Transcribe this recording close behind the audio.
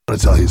want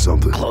to tell you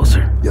something.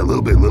 Closer. Yeah, a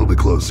little bit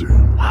closer.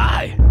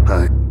 Hi.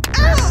 Hi.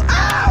 Ow!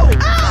 Ow!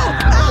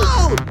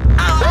 Ow! Ow!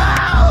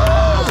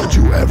 Ow! Don't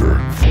you ever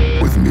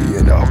with me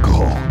and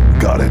alcohol.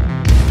 Got it?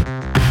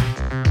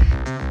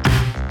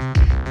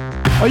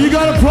 Oh, you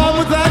got a problem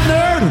with that,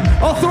 nerd?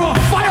 I'll throw a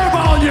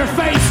fireball in your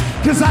face,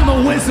 because I'm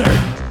a wizard.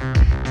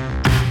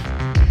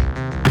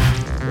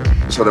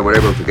 So they were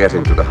able to get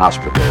him to the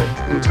hospital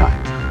in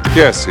time.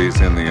 Yes,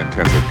 he's in the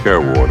intensive care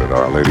ward at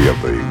Our Lady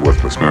of the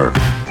Worthless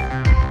Miracle.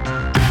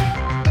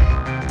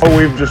 Oh,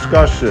 we've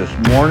discussed this.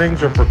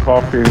 Mornings are for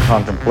coffee and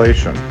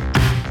contemplation.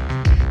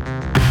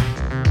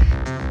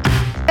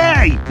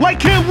 A! Why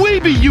can't we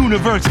be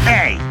Universe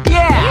A?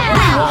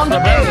 Yeah! We won the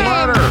best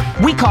letter!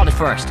 We called it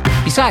first.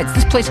 Besides,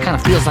 this place kind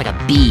of feels like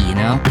a B, you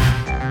know?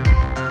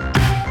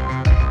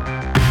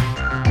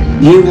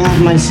 You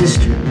have my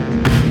sister.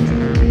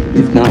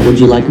 If not, would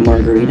you like a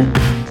margarita?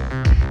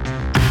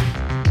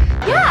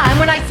 Yeah, and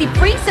when I see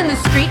freaks in the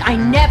street, I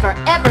never,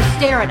 ever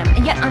stare at them.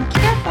 And yet I'm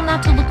careful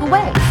not to look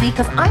away, see?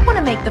 Because I want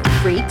to make the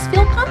freaks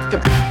feel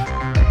comfortable.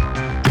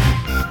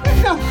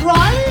 There's no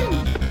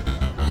crying!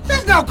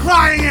 There's no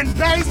crying in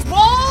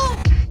baseball!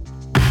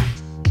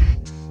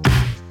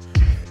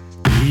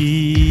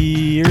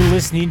 You're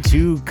listening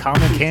to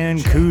Comic Can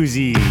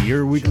Coozie,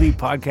 your weekly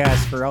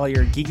podcast for all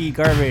your geeky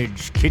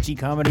garbage, kitschy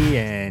comedy,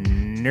 and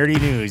nerdy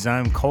news.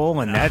 I'm Cole,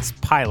 and that's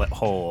Pilot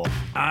Hole.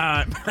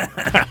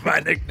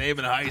 My nickname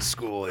in high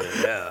school.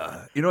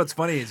 Yeah. You know what's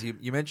funny is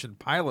you mentioned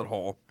Pilot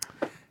Hole,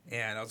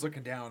 and I was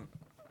looking down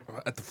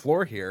at the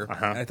floor here,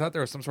 and I thought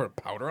there was some sort of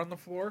powder on the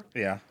floor.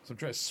 Yeah. So I'm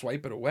trying to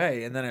swipe it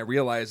away, and then I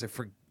realized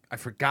I'd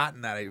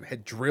forgotten that I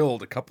had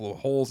drilled a couple of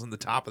holes in the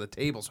top of the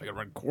table so I could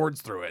run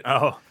cords through it.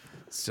 Oh.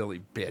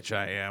 Silly bitch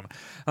I am.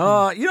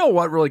 You know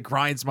what really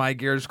grinds my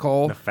gears,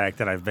 Cole? The fact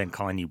that I've been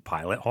calling you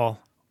Pilot Hole?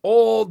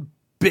 Old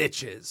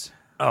bitches.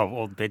 Oh,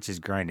 old bitches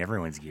grind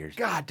everyone's gears.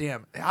 God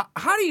damn.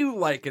 How do you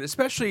like it,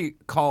 especially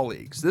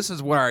colleagues? This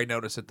is where I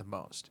notice it the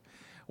most.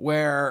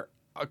 Where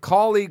a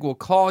colleague will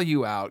call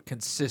you out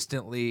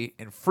consistently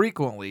and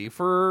frequently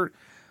for,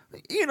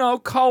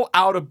 call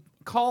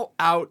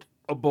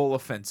outable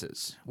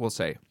offenses, we'll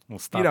say. Well,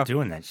 stop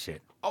doing that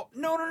shit. Oh,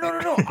 no.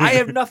 I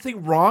have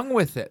nothing wrong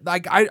with it.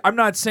 Like, I'm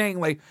not saying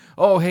like,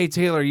 oh, hey,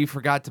 Tayler, you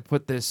forgot to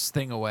put this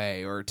thing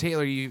away. Or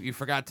Tayler, you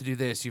forgot to do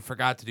this. You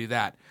forgot to do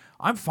that.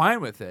 I'm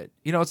fine with it.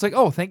 It's like,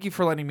 oh, thank you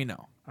for letting me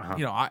know.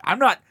 I'm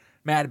not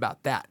mad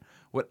about that.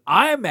 What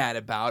I'm mad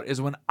about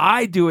is when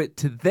I do it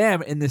to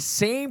them in the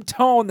same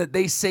tone that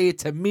they say it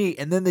to me,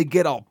 and then they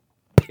get all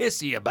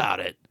pissy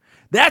about it.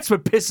 That's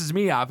what pisses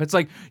me off. It's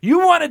like, you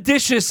want to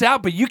dish this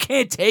out, but you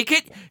can't take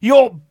it, you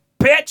old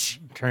bitch.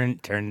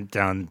 Turn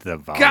down the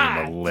volume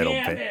a little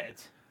bit.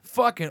 It.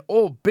 Fucking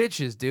old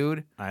bitches,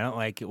 dude. I don't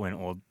like it when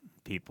old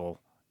people,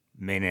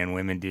 men and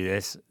women, do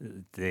this.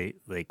 They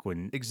like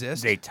when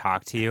they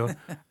talk to you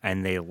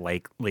and they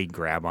likely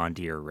grab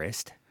onto your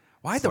wrist.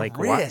 Why the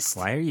wrist?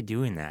 Why are you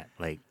doing that?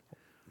 Like,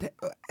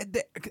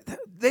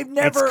 they've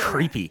never. It's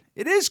creepy.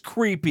 It is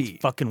creepy.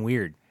 It's fucking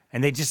weird.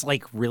 And they just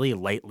like really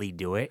lightly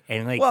do it,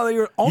 and like, well,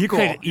 your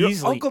uncle, your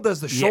uncle does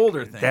the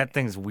shoulder thing. That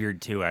thing's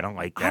weird too. I don't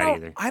like that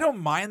either. I don't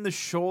mind the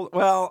shoulder.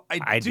 Well,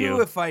 I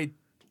do if I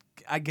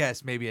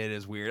guess maybe it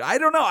is weird. I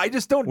don't know. I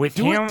just don't. With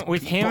do him, it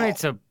with him,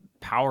 it's a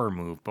power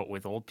move, but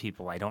with old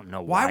people, I don't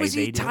know why. Why was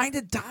he trying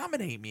to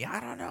dominate me? I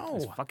don't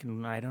know.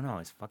 I don't know.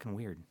 It's fucking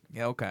weird.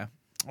 Yeah. Okay.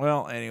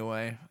 Well,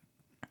 anyway.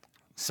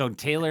 So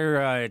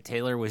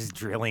Taylor was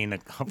drilling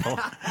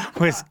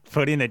was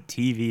putting a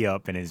TV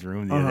up in his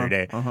room the other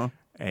day.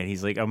 And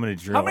he's like, I'm going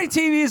to drill. How many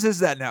TVs is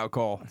that now,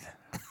 Cole?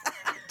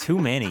 Too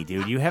many,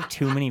 dude. You have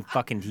too many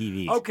fucking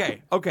TVs.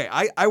 Okay.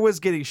 I was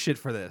getting shit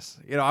for this.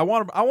 I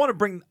want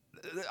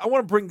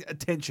to bring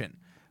attention.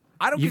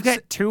 You've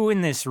got two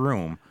in this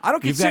room.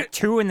 You've got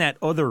two in that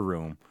other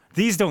room.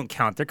 These don't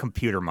count. They're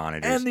computer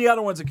monitors. And the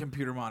other one's a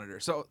computer monitor.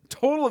 So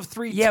total of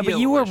 3 TVs. Yeah, but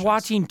you were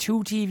watching 2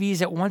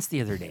 TVs at once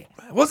the other day.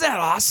 Was that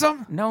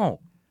awesome?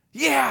 No.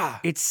 Yeah.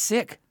 It's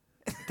sick.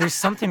 There's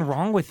something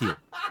wrong with you.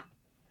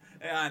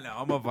 Yeah, I know.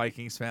 I'm a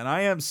Vikings fan.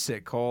 I am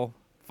sick, Cole.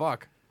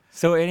 Fuck.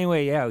 So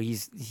anyway, yeah,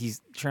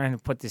 he's trying to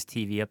put this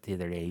TV up the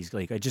other day. He's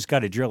like, I just got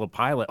to drill a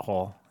pilot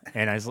hole.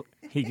 And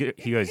he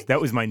goes, that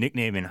was my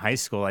nickname in high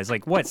school. I was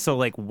like, what? So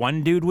like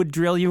one dude would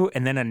drill you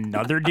and then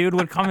another dude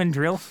would come and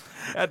drill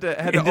had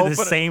to into open the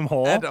same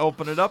hole? Had to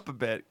open it up a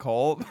bit,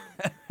 Cole.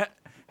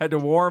 Had to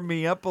warm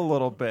me up a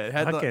little bit.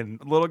 The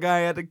little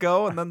guy had to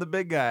go, and then the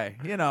big guy,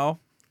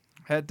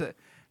 had to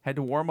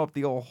warm up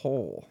the old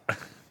hole.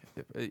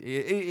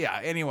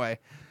 Yeah. Anyway,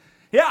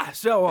 yeah.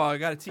 So I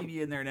got a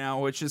TV in there now,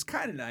 which is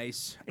kind of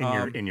nice.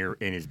 In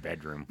his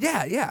bedroom.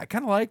 Yeah. I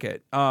kind of like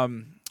it.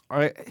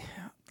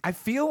 I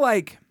feel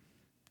like,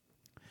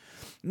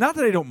 not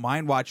that I don't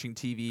mind watching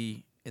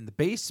TV in the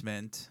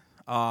basement,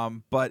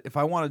 but if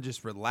I want to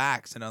just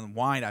relax and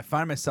unwind, I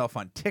find myself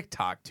on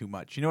TikTok too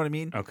much. You know what I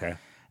mean? Okay.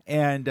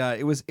 And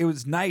it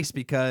was nice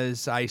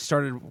because I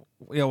started,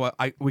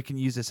 we can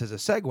use this as a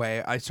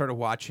segue. I started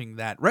watching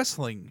that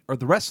wrestling, or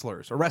the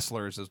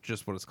Wrestlers is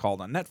just what it's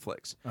called on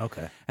Netflix.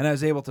 Okay. And I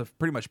was able to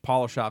pretty much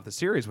polish off the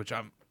series, which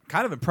I'm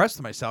kind of impressed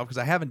with myself because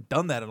I haven't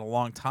done that in a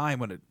long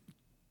time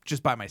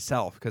just by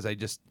myself because I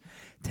just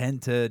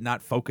tend to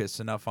not focus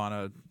enough on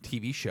a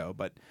TV show.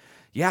 But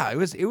yeah,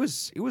 it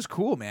was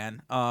cool,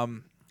 man.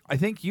 I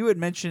think you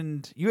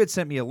had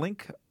sent me a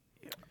link.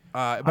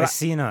 But I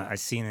seen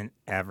an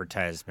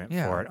advertisement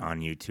for it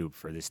on YouTube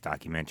for this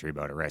documentary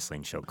about a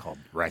wrestling show called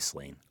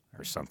Wrestling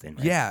or something.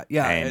 Right?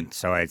 Yeah. And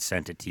so I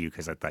sent it to you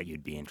because I thought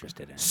you'd be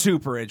interested in it.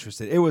 Super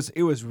interested. It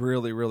was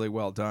really, really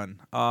well done.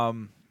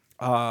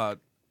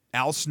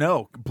 Al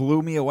Snow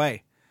blew me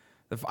away.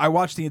 I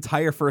watched the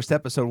entire first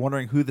episode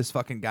wondering who this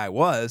fucking guy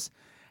was.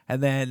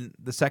 And then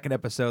the second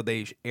episode,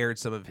 they aired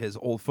some of his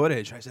old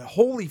footage. I said,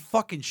 holy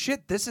fucking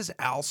shit, this is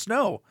Al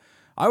Snow.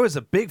 I was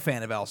a big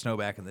fan of Al Snow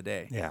back in the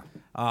day. Yeah.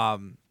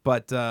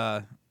 But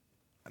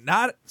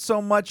not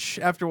so much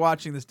after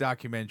watching this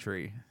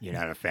documentary. You're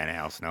not a fan of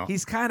Al Snow?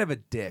 He's kind of a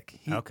dick.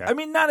 Okay. I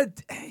mean,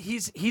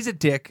 he's a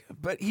dick,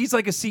 but he's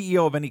like a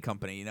CEO of any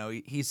company. You know,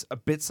 he's a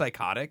bit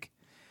psychotic,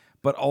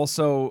 but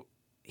also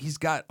he's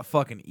got a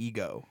fucking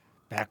ego.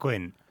 Back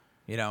when,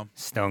 you know,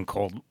 Stone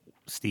Cold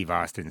Steve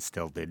Austin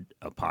still did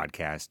a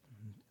podcast,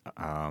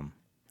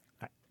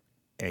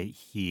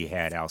 he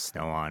had Al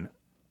Snow on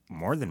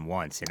more than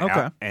once.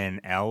 And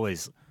Al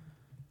was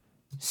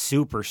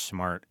super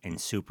smart and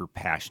super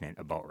passionate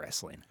about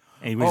wrestling.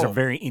 And he was a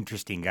very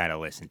interesting guy to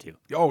listen to.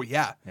 Oh,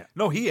 yeah.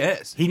 No, he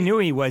is. He knew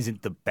he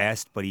wasn't the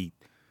best, but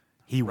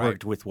he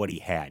worked with what he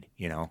had,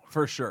 you know?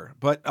 For sure.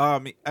 But, I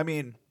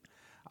mean,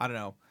 I don't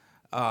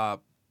know.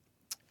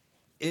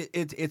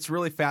 It's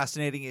really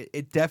fascinating.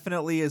 It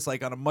definitely is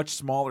like on a much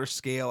smaller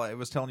scale. I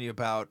was telling you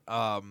about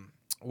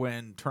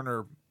when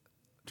Turner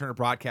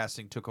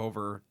Broadcasting took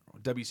over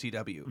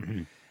WCW.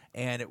 Mm-hmm.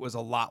 And it was a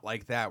lot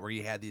like that, where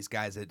you had these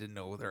guys that didn't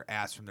know their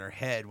ass from their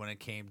head when it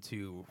came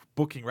to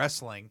booking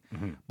wrestling,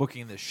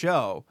 booking the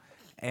show.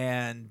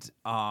 And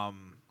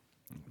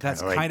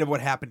that's kind of what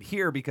happened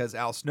here, because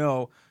Al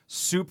Snow,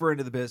 super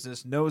into the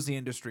business, knows the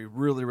industry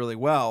really, really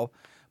well,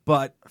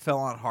 but fell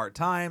on hard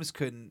times,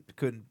 couldn't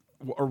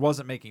or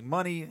wasn't making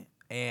money.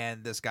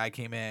 And this guy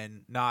came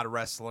in, not a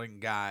wrestling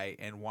guy,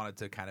 and wanted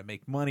to kind of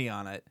make money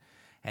on it.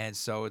 And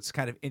so it's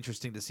kind of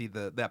interesting to see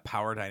that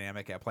power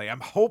dynamic at play. I'm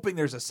hoping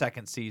there's a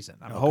second season.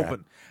 I'm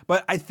hoping.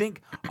 But I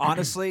think,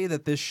 honestly,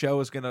 that this show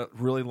is going to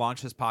really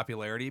launch his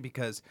popularity,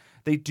 because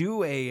they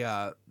do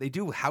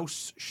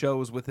house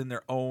shows within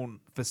their own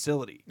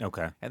facility.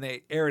 Okay. And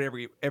they air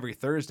it every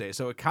Thursday.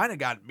 So it kind of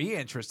got me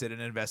interested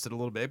and invested a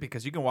little bit,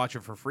 because you can watch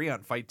it for free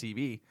on Fight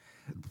TV.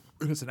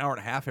 It's an hour and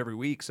a half every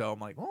week, so I'm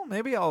like, well,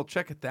 maybe I'll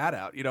check that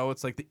out. You know,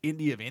 it's like the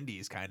indie of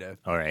indies, kind of.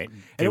 All right.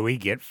 Do we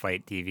get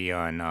Fight TV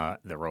on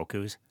the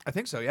Rokus? I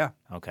think so, yeah.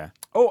 Okay.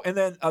 Oh, and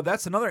then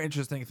that's another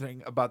interesting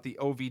thing about the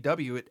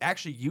OVW. It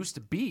actually used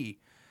to be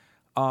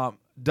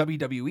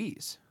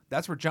WWE's.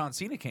 That's where John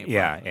Cena came from.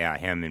 Yeah,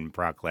 him and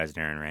Brock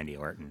Lesnar and Randy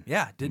Orton.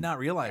 Yeah, did not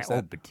realize that.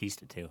 Oh,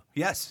 Batista, too.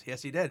 Yes,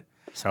 he did.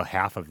 So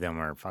half of them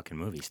are fucking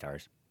movie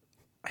stars.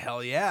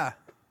 Hell yeah.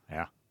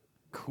 Yeah.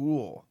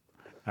 Cool.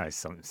 That was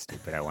something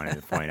stupid I wanted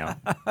to point out.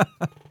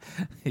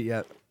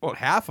 Yeah. Well,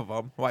 half of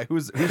them. Why?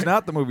 Who's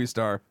not the movie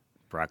star?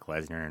 Brock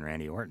Lesnar and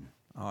Randy Orton.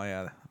 Oh,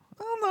 yeah.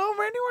 I don't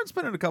know. Randy Orton's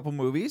been in a couple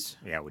movies.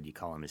 Yeah, would you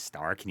call him a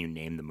star? Can you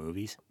name the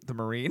movies? The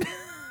Marine.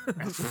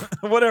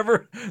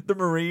 Whatever. The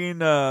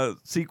Marine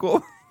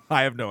sequel.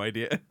 I have no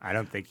idea. I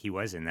don't think he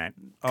was in that,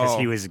 because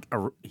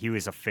he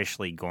was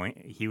officially going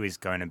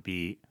to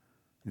be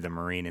the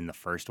Marine in the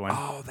first one.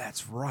 Oh,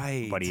 that's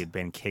right. But he had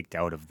been kicked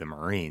out of the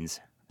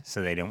Marines.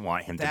 So they didn't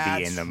want him to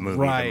be in the movie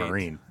The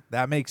Marine.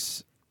 That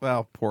makes,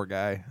 well, poor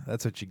guy.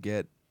 That's what you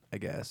get, I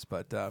guess.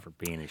 But for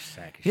being a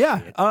sack of I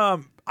shit.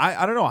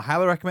 don't know. I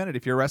highly recommend it.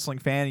 If you're a wrestling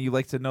fan and you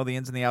like to know the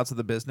ins and the outs of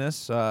the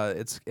business,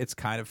 it's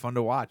kind of fun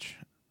to watch.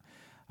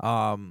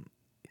 I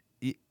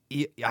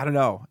don't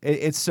know.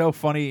 It's so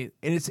funny.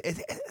 And it's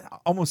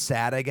almost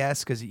sad, I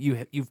guess, because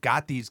you've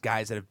got these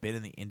guys that have been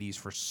in the indies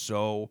for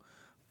so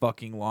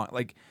fucking long.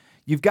 Like,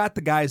 you've got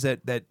the guys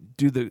that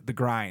do the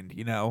grind,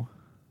 you know?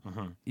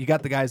 Mm-hmm. You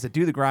got the guys that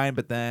do the grind,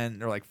 but then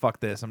they're like,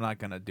 fuck this, I'm not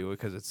going to do it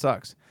because it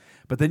sucks.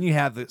 But then you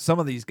have some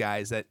of these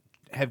guys that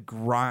have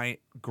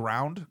grinded,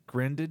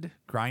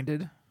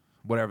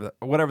 whatever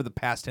the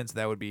past tense of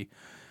that would be,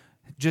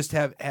 just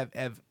have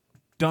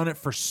done it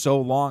for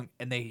so long,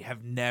 and they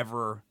have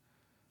never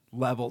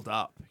leveled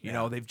up. You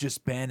know, they've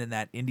just been in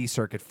that indie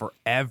circuit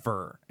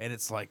forever. And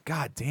it's like,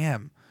 God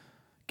damn,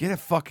 get a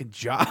fucking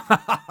job.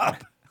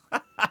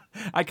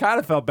 I kind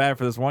of felt bad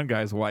for this one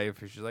guy's wife.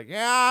 She's like,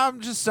 yeah,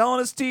 I'm just selling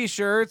his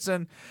T-shirts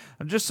and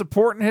I'm just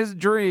supporting his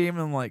dream.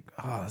 And I'm like,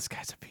 oh, this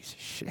guy's a piece of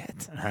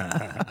shit.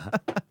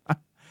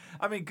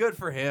 I mean, good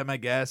for him, I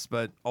guess,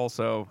 but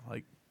also,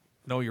 like,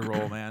 know your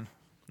role, man.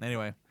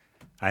 Anyway.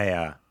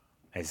 I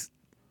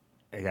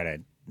got a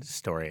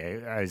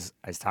story. I was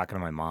talking to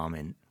my mom,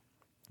 and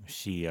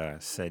she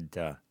said,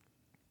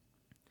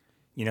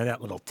 you know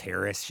that little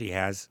terrace she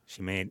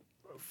made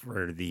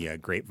for the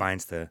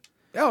grapevines to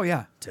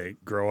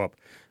grow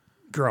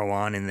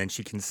on, and then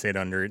she can sit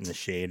under it in the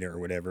shade or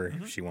whatever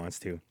if she wants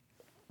to.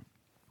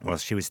 Well,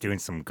 she was doing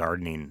some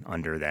gardening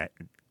under that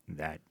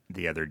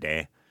the other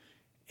day,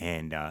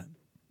 and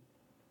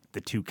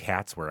the two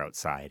cats were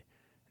outside.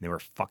 And they were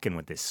fucking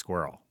with this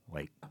squirrel,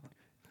 like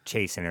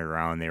chasing it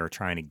around. They were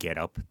trying to get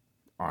up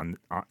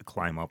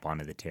climb up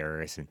onto the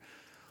terrace, and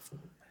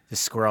the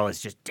squirrel is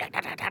just,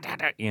 jittering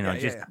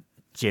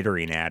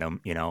at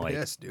him, like,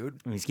 yes, dude.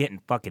 He's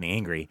getting fucking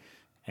angry,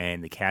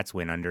 and the cats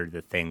went under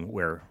the thing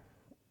where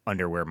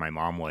my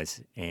mom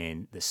was,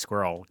 and the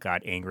squirrel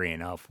got angry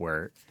enough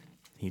where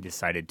he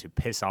decided to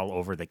piss all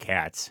over the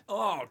cats.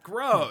 Oh,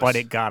 gross. But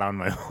it got on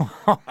my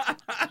wall.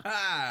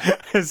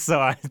 So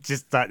I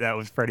just thought that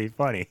was pretty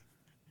funny.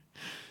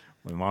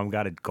 My mom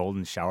got a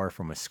golden shower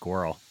from a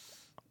squirrel.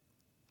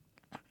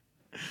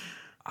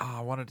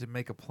 I wanted to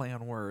make a play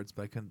on words,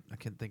 but I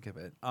couldn't think of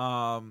it.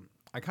 I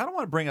kind of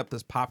want to bring up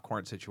this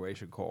popcorn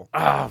situation, Cole.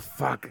 Oh,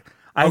 fuck.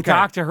 I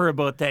talked to her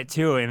about that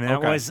too, and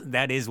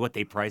that is what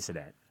they price it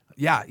at.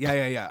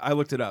 Yeah. I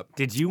looked it up.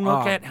 Did you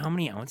look at how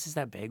many ounces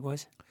that bag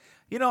was?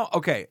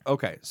 Okay.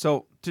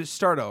 So to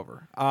start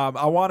over,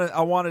 I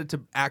wanted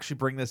to actually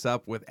bring this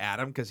up with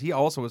Adam because he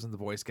also was in the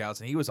Boy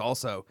Scouts and he was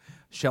also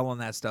shelling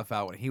that stuff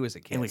out when he was a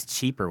kid. It was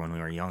cheaper when we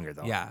were younger,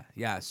 though.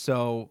 Yeah.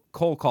 So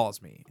Cole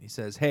calls me. He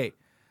says, "Hey,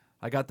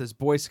 I got this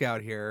Boy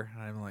Scout here."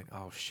 And I'm like,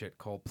 "Oh shit,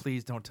 Cole!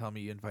 Please don't tell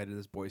me you invited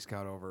this Boy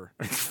Scout over."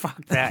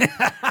 Fuck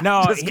that.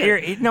 No,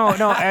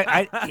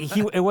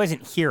 it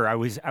wasn't here. I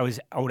was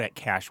out at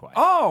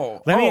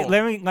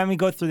Cashwise. Let me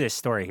go through this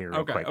story here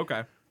real quick.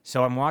 Okay.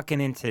 So I'm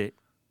walking into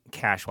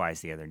Cashwise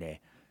the other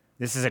day.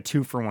 This is a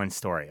 2-for-1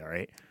 story, all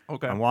right?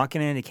 Okay. I'm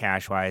walking into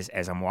Cashwise.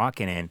 As I'm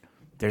walking in,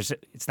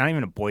 it's not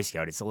even a Boy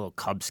Scout. It's a little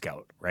Cub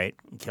Scout, right?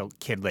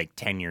 Kid like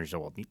 10 years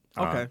old.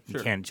 Sure. You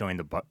can't join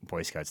the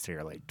Boy Scouts till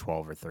you're like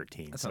 12 or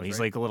 13. So he's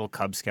right. like a little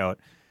Cub Scout.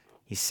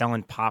 He's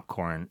selling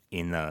popcorn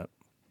in the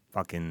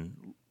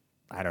fucking,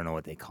 I don't know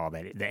what they call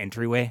that, the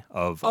entryway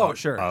of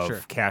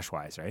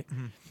Cashwise, right?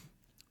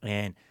 Mm-hmm.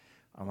 And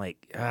I'm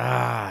like,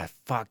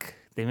 fuck.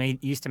 They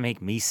used to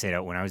make me sit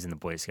out when I was in the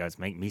Boy Scouts,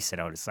 make me sit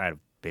outside of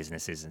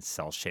businesses and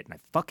sell shit, and I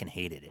fucking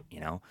hated it,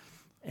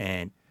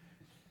 And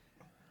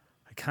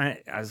I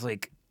was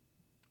like,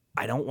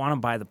 I don't want to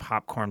buy the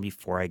popcorn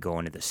before I go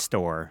into the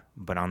store,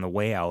 but on the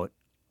way out,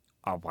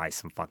 I'll buy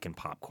some fucking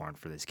popcorn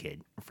from this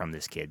kid.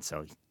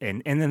 So,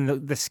 and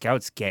then the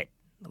Scouts get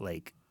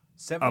like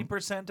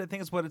 70%, I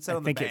think is what it said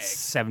on the bag. I think it's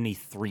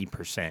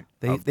 73%.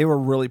 They were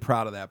really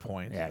proud of that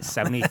point. Yeah,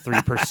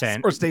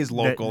 73%. Or stays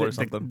local or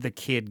something. The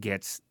kid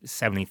gets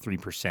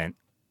 73%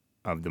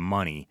 of the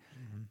money,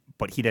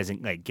 but he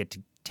doesn't get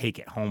to take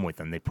it home with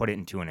him. They put it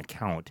into an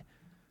account,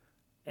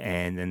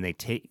 and then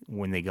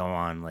when they go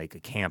on like a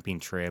camping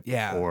trip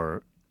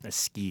or a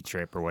ski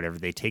trip or whatever,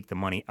 they take the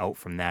money out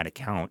from that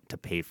account to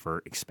pay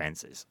for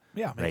expenses.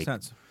 Yeah, makes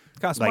sense.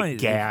 Costs like money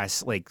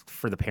gas, like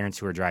for the parents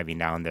who are driving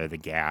down there, the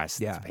gas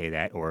to pay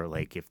that, or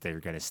like if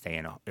they're going to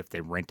stay if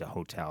they rent a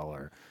hotel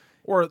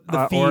or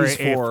the fees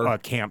for a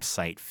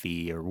campsite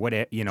fee or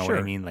whatever, what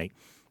I mean, like,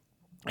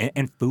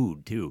 and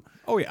food too.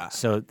 Oh yeah.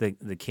 So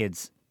the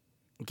kids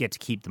get to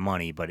keep the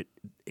money, but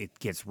it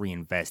gets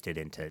reinvested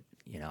into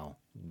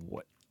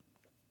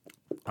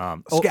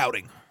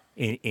scouting.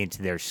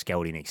 Into their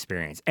scouting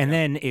experience. And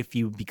then if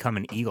you become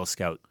an Eagle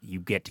Scout, you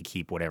get to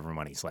keep whatever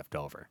money's left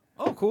over.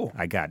 Oh, cool.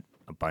 I got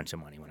a bunch of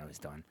money when I was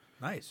done.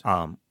 Nice.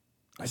 I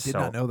did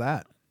not know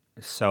that.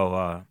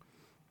 So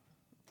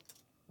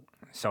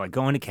I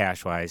go into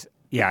Cashwise.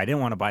 Yeah, I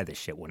didn't want to buy this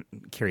shit,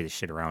 carry this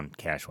shit around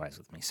Cashwise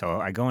with me. So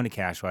I go into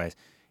Cashwise,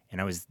 and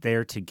I was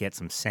there to get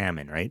some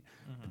salmon, right?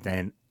 Mm-hmm.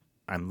 Then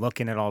I'm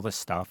looking at all this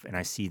stuff, and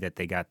I see that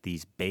they got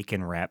these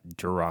bacon-wrapped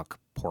Duroc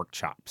pork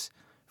chops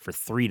for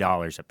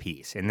 $3 a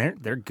piece, and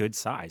they're good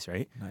size,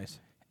 right? Nice.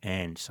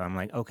 And so I'm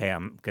like, okay,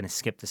 I'm gonna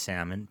skip the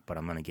salmon, but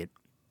I'm gonna get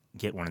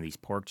one of these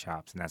pork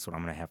chops, and that's what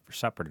I'm gonna have for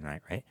supper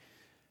tonight, right?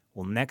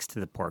 Well, next to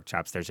the pork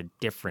chops, there's a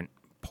different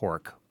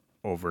pork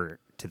over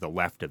to the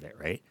left of it,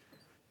 right?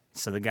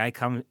 So the guy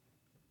comes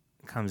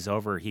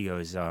over. He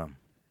goes,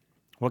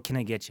 "What can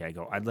I get you?" I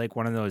go, "I'd like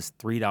one of those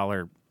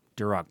 $3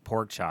 Duroc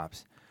pork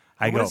chops."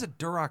 What is a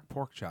Duroc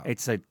pork chop?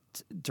 It's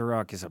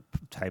Duroc is a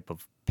type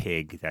of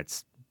pig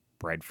that's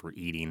bred for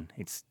eating.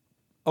 It's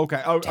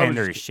okay.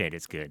 Tender as shit.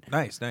 It's good.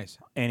 Nice.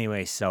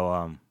 Anyway,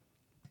 so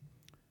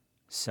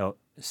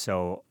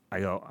I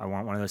go, I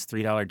want one of those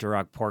 $3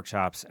 Duroc pork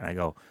chops, and I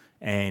go,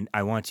 and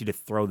I want you to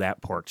throw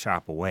that pork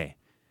chop away.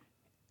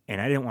 And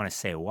I didn't want to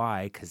say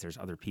why, because there's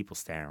other people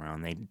standing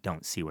around. They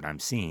don't see what I'm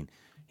seeing.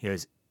 He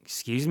goes,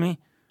 "Excuse me?"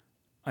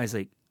 I was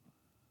like,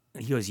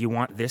 he goes, "You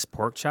want this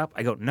pork chop?"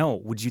 I go, "No,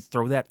 would you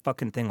throw that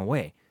fucking thing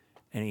away?"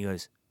 And he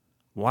goes,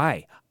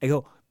 "Why?" I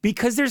go,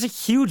 "Because there's a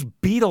huge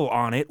beetle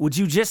on it. Would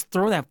you just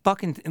throw that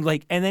fucking and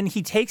then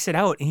he takes it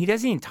out and he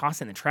doesn't even toss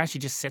it in the trash. He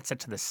just sets it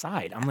to the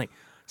side. I'm like,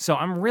 so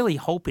I'm really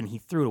hoping he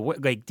threw it away.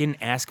 Like, didn't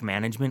ask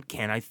management,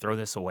 "Can I throw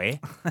this away?"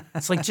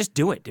 It's like, just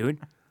do it, dude.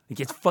 Like,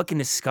 it's fucking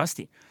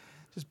disgusting.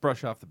 Just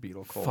brush off the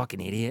beetle, Cole. Fucking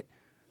idiot.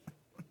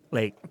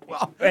 Like,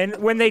 well, and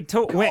when they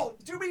told,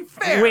 to be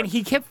fair, when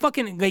he kept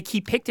fucking, he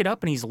picked it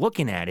up and he's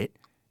looking at it.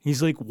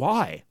 He's like,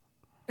 "Why?"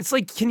 It's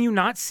like, can you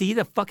not see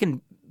the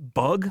fucking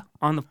bug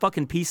on the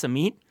fucking piece of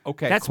meat?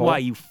 Okay, that's Cole. why,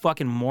 you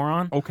fucking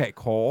moron. Okay,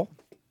 Cole.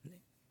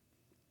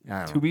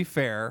 To be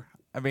fair,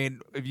 I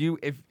mean,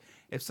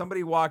 if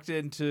somebody walked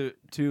into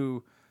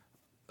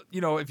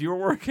if you were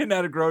working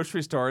at a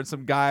grocery store and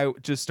some guy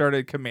just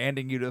started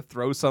commanding you to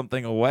throw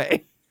something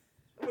away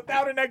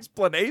without an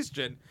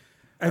explanation,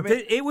 I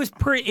mean, it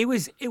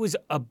was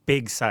a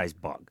big size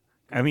bug.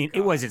 I mean,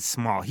 it wasn't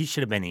small. He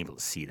should have been able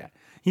to see that.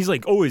 He's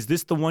like, "Oh, is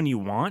this the one you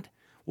want?"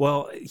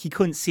 Well, he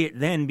couldn't see it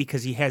then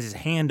because he has his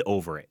hand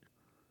over it.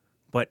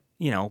 But,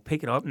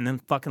 pick it up and then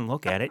fucking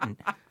look at it. And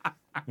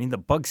I mean, the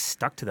bug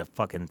stuck to the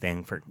fucking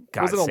thing for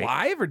God's sake. Was it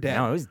alive or dead?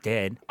 No, it was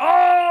dead.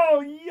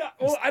 Oh, yeah.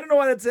 Well, I don't know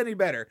why that's any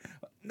better.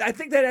 I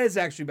think that is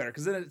actually better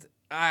because then it's...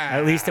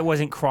 At least it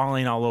wasn't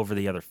crawling all over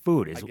the other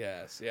food. I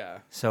guess, yeah.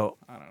 So,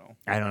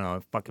 I don't know.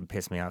 It fucking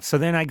pissed me off. So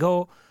then I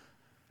go,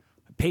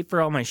 pay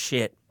for all my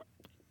shit,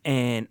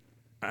 and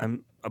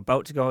I'm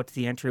about to go out to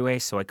the entryway,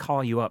 so I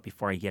call you up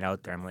before I get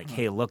out there. I'm like,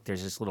 hey, look,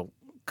 there's this little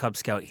Cub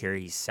Scout here.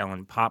 He's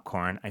selling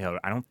popcorn. I go,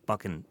 I don't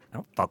fuck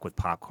with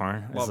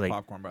popcorn. Love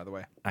popcorn, by the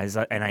way.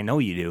 And I know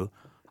you do.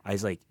 I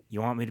was like, you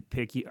want me to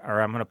pick you,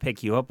 or I'm going to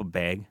pick you up a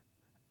bag.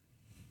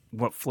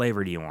 What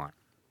flavor do you want?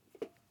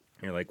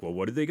 And you're like, well,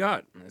 what do they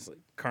got? And it's like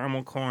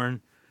caramel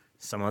corn,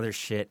 some other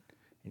shit,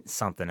 and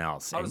something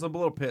else. I was a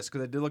little pissed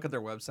because I did look at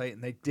their website,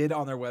 and they did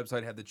on their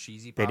website have the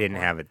cheesy popcorn. They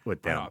didn't have it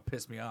with them. Oh, it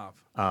pissed me off.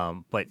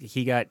 But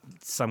he got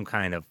some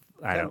kind of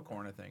kettle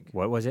corn, I think.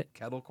 What was it?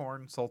 Kettle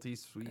corn, salty,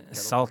 sweet.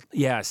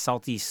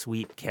 Salty,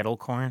 sweet kettle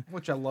corn.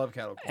 Which I love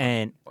kettle corn.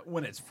 And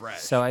when it's fresh.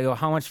 So I go,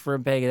 how much for a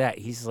bag of that?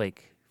 He's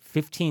like,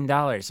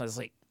 $15. I was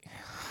like,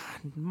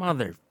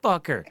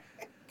 motherfucker.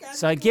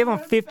 So I give him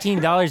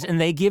 $15, and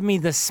they give me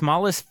the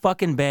smallest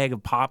fucking bag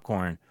of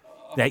popcorn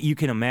that you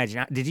can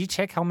imagine. Did you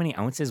check how many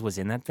ounces was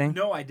in that thing?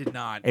 No, I did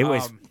not. It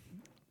was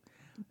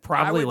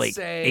probably like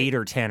 8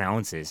 or 10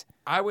 ounces.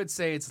 I would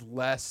say it's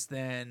less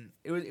than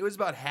it was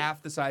about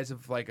half the size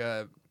of like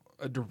a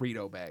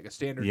Dorito bag, a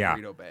standard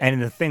Dorito bag.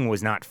 And the thing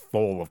was not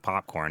full of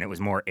popcorn. It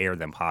was more air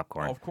than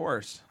popcorn. Of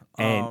course.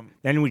 And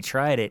then we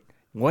tried it.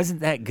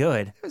 Wasn't that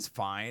good. It was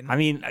fine. I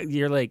mean,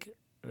 you're like,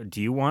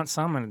 do you want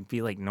some? And I'd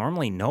be like,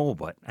 normally no,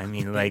 but I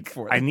mean, like,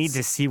 I need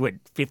to see what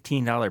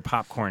 $15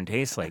 popcorn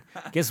tastes like.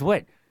 Guess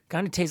what?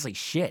 Kind of tastes like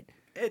shit.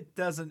 It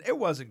doesn't. It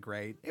wasn't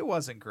great. It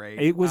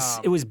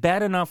was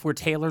bad enough where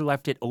Tayler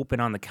left it open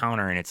on the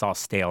counter and it's all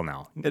stale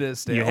now. It is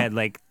stale. You had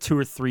like 2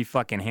 or 3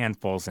 fucking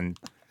handfuls and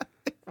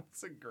it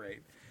wasn't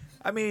great.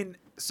 I mean,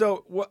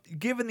 so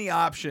given the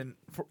option,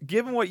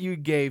 given what you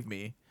gave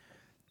me,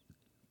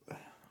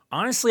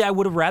 honestly, I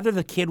would have rather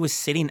the kid was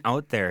sitting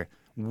out there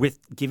with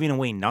giving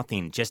away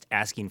nothing, just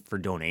asking for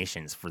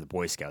donations for the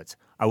Boy Scouts.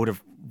 I would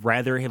have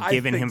rather have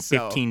given him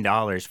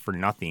 $15 for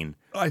nothing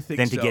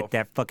than to get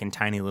that fucking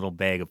tiny little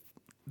bag of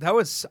that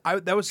was so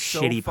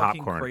shitty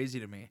fucking popcorn. Crazy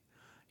to me.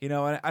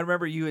 I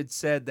remember you had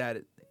said that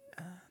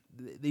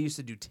they used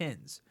to do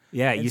tins.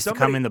 Yeah, it used to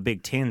come in the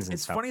big tins and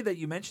it's stuff. It's funny that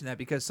you mentioned that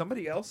because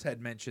somebody else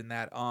had mentioned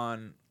that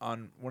on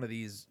one of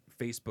these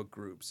Facebook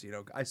groups.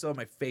 I still have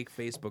my fake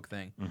Facebook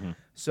thing. Mm-hmm.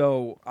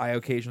 So I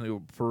occasionally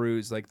will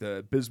peruse like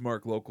the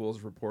Bismarck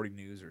locals reporting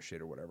news or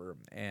shit or whatever.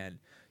 And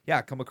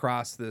yeah, come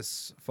across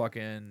this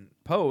fucking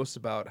post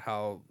about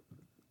how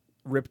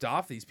ripped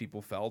off these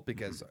people felt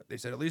because they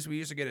said, at least we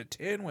used to get a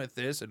tin with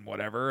this and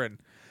whatever. And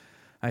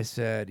I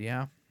said,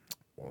 yeah,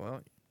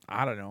 well,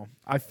 I don't know.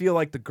 I feel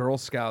like the Girl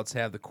Scouts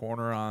have the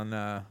corner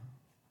on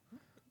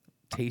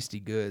tasty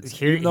goods.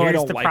 Here's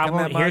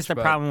the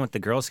problem with the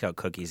Girl Scout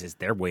cookies is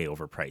they're way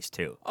overpriced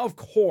too. Of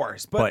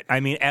course, but I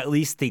mean, at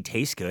least they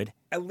taste good.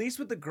 At least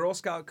with the Girl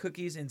Scout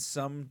cookies, at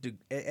some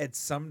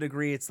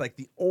degree, it's like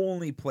the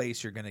only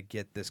place you're gonna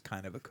get this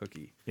kind of a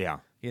cookie. Yeah,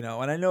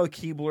 and I know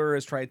Keebler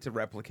has tried to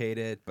replicate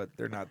it, but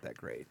they're not that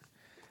great.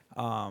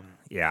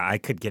 Yeah, I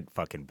could get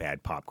fucking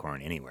bad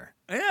popcorn anywhere.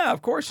 Yeah,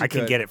 of course you could.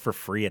 I could get it for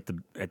free at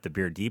the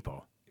Beer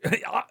Depot.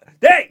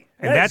 Hey,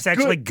 and that's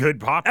actually good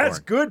popcorn. That's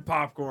good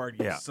popcorn,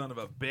 you son of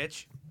a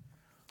bitch.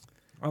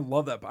 I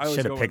love that. I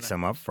should have picked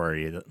some up for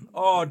you.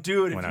 Oh,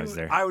 dude, when I was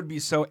there, I would be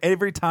so.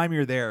 Every time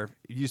you're there,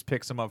 you just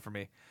pick some up for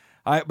me.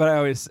 I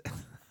always,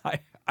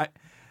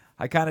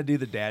 I kind of do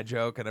the dad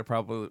joke, and I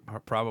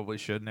probably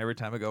shouldn't. Every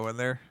time I go in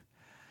there,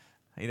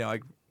 I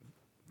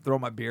throw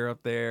my beer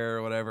up there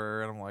or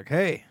whatever, and I'm like,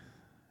 hey,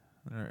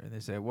 and they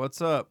say,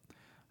 what's up?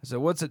 I said,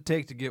 what's it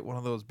take to get one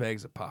of those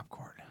bags of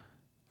popcorn?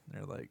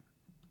 And they're like,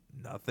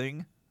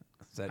 nothing.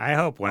 I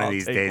hope one of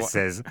these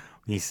days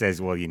he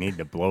says, well, you need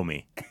to blow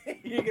me.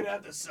 You're going to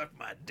have to suck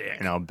my dick.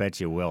 And I'll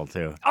bet you will,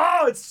 too.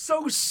 Oh, it's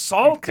so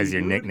salty. Because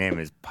your nickname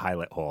is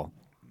Pilot Hole.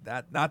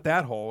 Not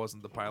that hole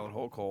wasn't the Pilot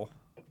Hole, Cole.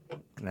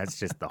 That's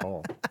just the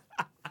hole.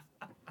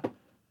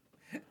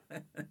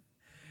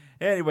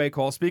 Anyway,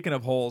 Cole, speaking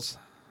of holes,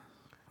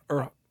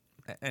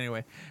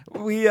 anyway,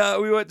 we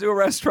went to a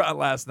restaurant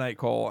last night,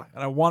 Cole,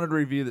 and I wanted to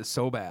review this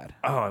so bad.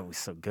 Oh, it was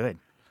so good.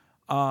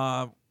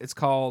 It's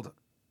called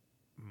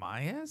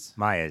Mayas?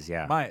 Mayas,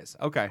 yeah. Mayas.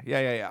 Okay.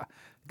 Yeah.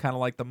 Kind of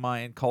like the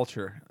Mayan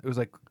culture. It was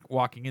like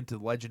walking into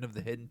the Legend of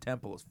the Hidden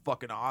Temple. It was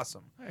fucking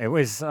awesome. It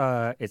was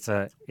it's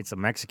a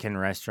Mexican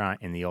restaurant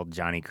in the old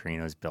Johnny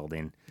Carino's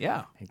building.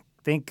 Yeah. I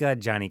think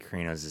Johnny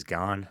Carino's is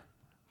gone,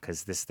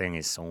 because this thing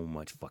is so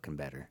much fucking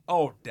better.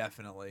 Oh,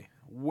 definitely.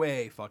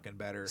 Way fucking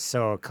better.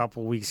 So a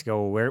couple weeks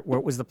ago,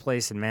 what was the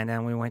place in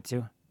Mandan we went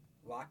to?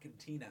 La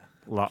Cantina.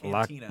 La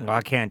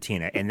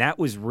Cantina. And that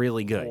was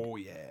really good. Oh,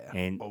 yeah.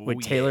 And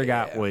what Taylor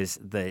got was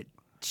the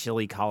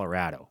chili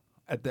Colorado.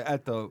 At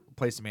the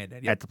place in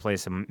Mandan. Yep. At the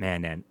place in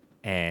Mandan.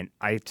 And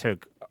I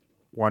took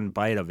one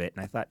bite of it,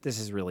 and I thought, this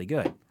is really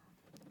good.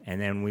 And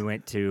then we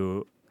went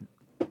to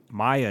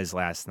Maya's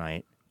last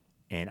night,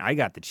 and I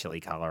got the chili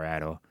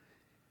Colorado.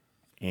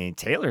 And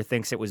Taylor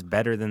thinks it was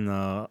better than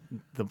the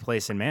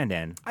place in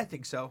Mandan. I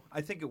think so.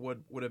 I think it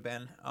would have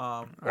been.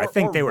 I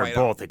think they were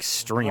both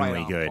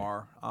extremely good.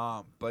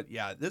 But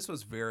yeah, this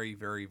was very,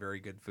 very, very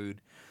good food.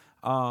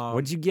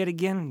 What'd you get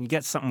again? You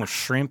got something with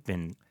shrimp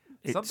and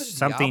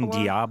something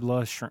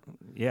Diablo shrimp.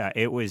 Yeah,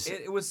 it was.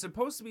 It was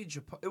supposed to be.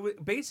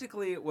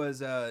 It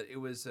was a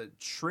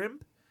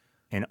shrimp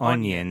and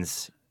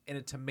onions in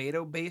a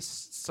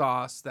tomato-based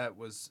sauce that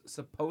was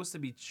supposed to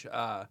be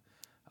Chipotle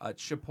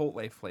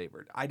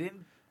flavored. I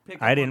didn't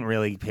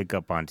really pick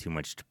up on too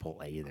much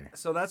Chipotle either.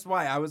 So that's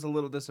why I was a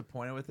little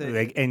disappointed with it.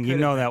 Like, and you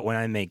know that when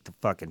I make the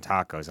fucking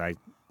tacos, I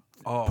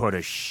put a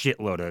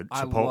shitload of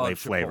Chipotle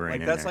flavor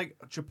in that's there. Like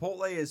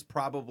Chipotle is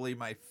probably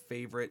my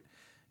favorite.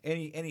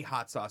 Any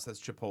hot sauce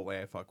that's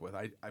Chipotle, I fuck with.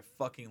 I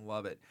fucking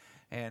love it.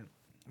 And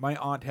my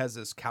aunt has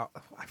this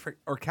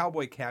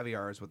cowboy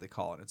caviar is what they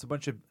call it. It's a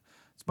bunch of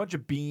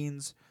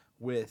beans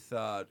with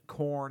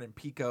corn and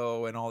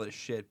pico and all this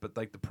shit, but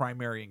like the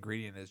primary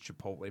ingredient is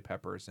Chipotle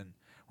peppers,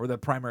 or the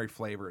primary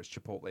flavor is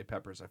Chipotle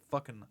peppers. I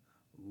fucking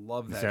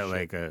love that. Is that shit.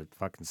 like a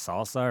fucking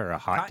salsa or a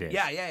hot dish?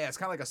 Yeah. It's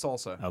kind of like a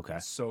salsa. Okay.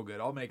 It's so good.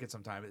 I'll make it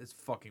sometime. It's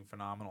fucking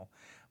phenomenal.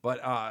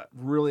 But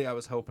really, I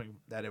was hoping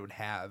that it would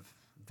have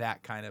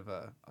that kind of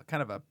a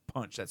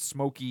punch, that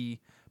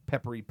smoky,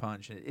 peppery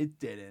punch, and it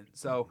didn't.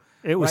 So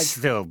it was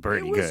still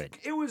pretty good.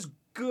 It was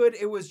good.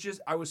 It was just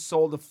I was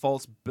sold a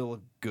false bill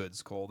of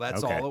goods, Cole.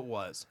 That's all it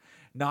was.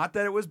 Not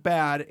that it was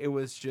bad. It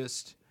was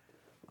just,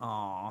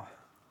 yeah.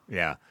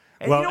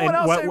 And you know what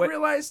else I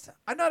realized?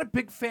 I'm not a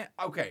big fan.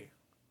 Okay.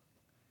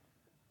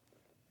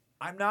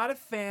 I'm not a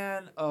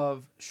fan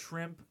of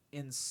shrimp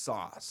in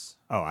sauce.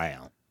 Oh, I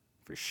am.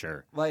 For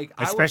sure. Like,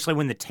 especially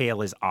when the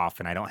tail is off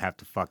and I don't have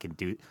to fucking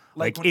do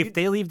like if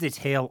they leave the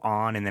tail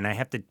on and then I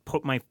have to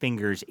put my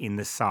fingers in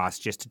the sauce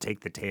just to take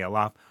the tail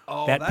off,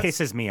 that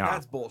pisses me off.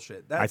 That's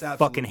bullshit. That's I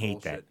fucking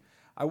hate bullshit. that.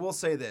 I will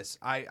say this.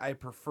 I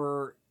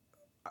prefer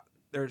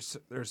there's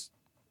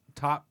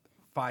top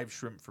 5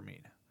 shrimp for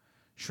me.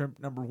 Shrimp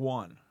number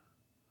 1.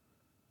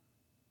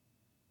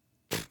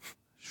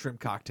 Shrimp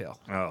cocktail.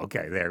 Oh,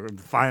 okay. There.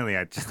 Finally,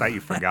 I just thought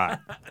you forgot.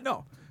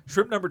 No.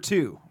 Shrimp number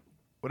 2.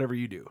 Whatever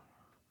you do.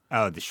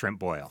 Oh, the shrimp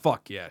boil.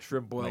 Fuck yeah,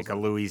 shrimp boil. Like a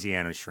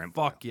Louisiana shrimp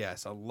boil. Fuck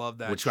yes, I love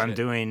that Which shit. I'm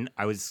doing.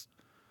 I was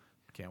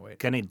can't wait.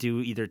 Gonna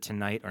do either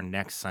tonight or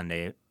next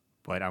Sunday,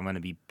 but I'm gonna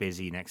be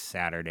busy next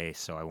Saturday,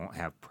 so I won't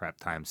have prep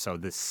time. So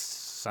this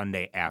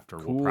Sunday after,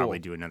 we'll probably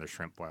do another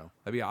shrimp boil.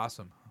 That'd be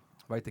awesome.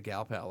 Invite the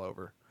gal pal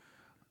over.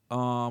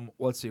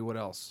 Let's see what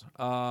else.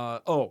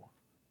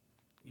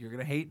 You're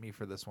gonna hate me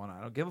for this one.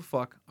 I don't give a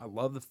fuck. I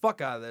love the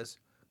fuck out of this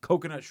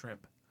coconut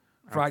shrimp.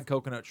 Fried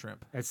coconut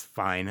shrimp. It's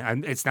fine.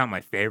 It's not my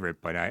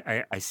favorite, but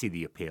I see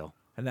the appeal.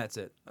 And that's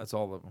it. That's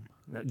all of them.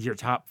 Your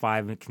top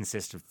 5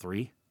 consists of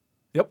 3?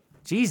 Yep.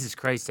 Jesus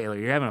Christ, Taylor,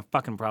 you're having a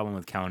fucking problem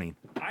with counting.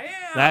 I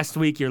am. Last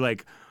week, you're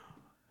like,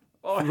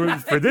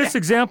 for this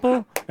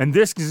example,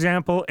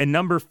 and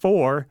number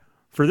 4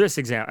 for this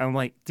example. I'm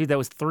like, dude, that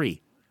was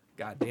 3.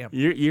 God damn.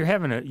 You're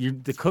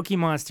having the Cookie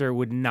Monster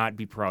would not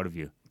be proud of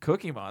you.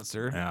 Cookie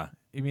Monster? Yeah.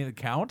 You mean the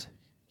count?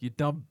 You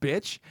dumb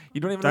bitch.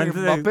 You don't even know your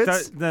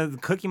Muppets? The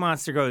Cookie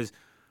Monster goes,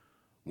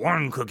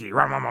 1 cookie.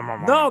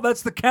 No,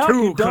 that's the count.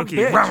 2 you dumb cookie.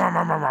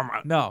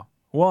 Bitch. No.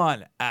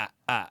 1.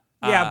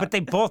 Yeah, but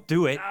they both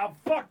do it. Oh,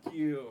 fuck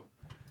you.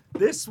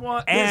 This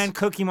one. And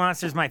Cookie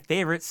Monster's my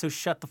favorite, so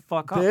shut the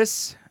fuck up.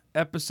 This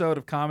episode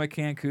of Comic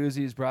Can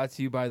Coozie is brought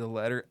to you by the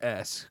letter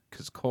S,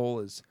 because Cole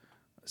is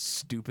a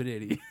stupid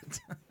idiot.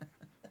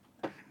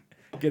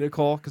 Get it,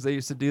 Cole? Because they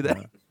used to do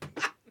that.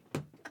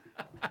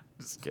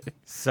 Just kidding.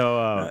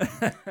 So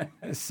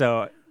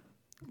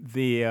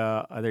the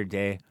other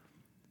day,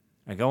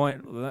 a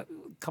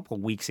couple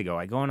of weeks ago,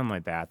 I go into my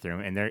bathroom,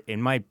 and there in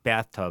my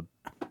bathtub,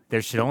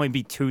 there should only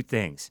be 2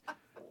 things.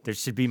 There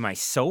should be my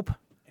soap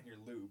and your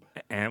lube,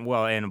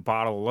 and a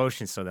bottle of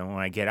lotion. So then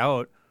when I get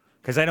out,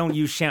 because I don't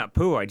use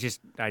shampoo, I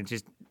just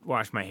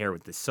wash my hair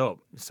with the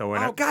soap. So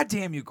when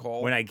goddamn you,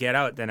 Cole! When I get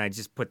out, then I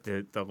just put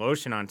the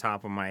lotion on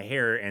top of my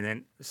hair, and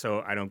then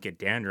so I don't get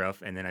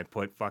dandruff, and then I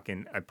put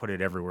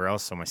it everywhere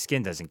else so my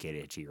skin doesn't get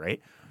itchy.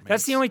 Right?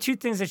 That's the only 2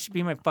 things that should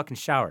be in my fucking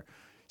shower.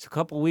 So a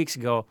couple of weeks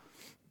ago,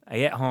 I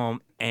get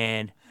home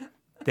and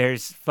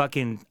there's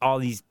fucking all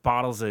these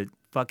bottles of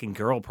fucking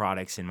girl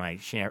products in my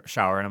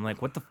shower, and I'm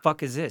like, what the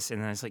fuck is this?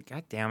 And I was like,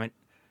 God damn it!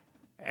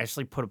 I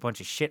actually put a bunch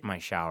of shit in my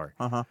shower.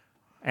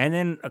 And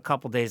then a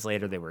couple days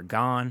later, they were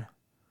gone.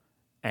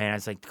 And I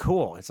was like,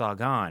 cool, it's all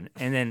gone.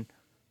 And then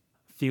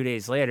a few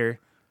days later,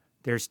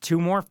 there's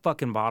 2 more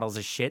fucking bottles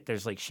of shit.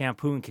 There's like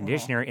shampoo and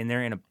conditioner, and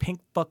they're in a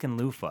pink fucking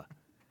loofah.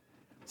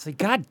 It's like,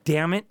 God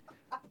damn it.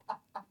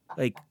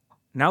 Like,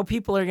 now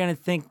people are going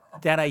to think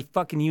that I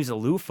fucking use a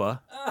loofah.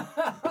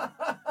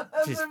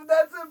 That's a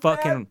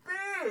fucking,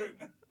 bad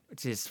thing.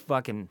 just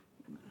fucking,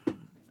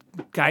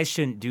 guys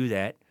shouldn't do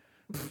that.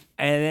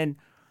 And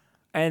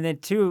then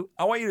two,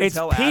 I want you to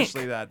tell pink.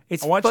 Ashley that.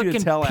 It's I want you to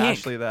fucking tell pink.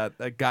 Ashley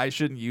that guys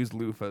shouldn't use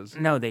loofahs.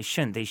 No, they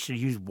shouldn't. They should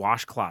use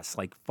washcloths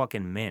like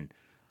fucking men.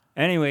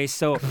 Anyway,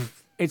 so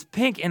it's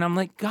pink, and I'm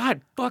like,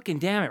 God fucking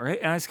damn it, right?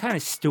 And I was kind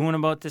of stewing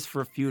about this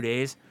for a few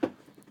days.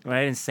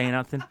 I didn't say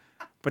nothing.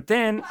 But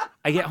then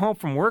I get home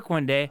from work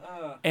one day,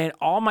 and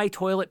all my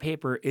toilet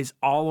paper is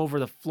all over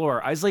the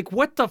floor. I was like,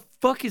 what the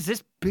fuck is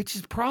this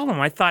bitch's problem?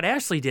 I thought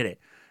Ashley did it.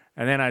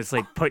 And then I was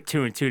like, put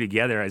two and two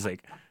together. I was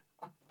like,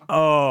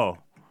 oh,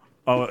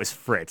 it was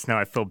Fritz. Now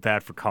I feel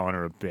bad for calling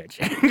her a bitch.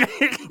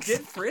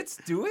 Did Fritz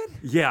do it?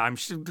 Yeah, I'm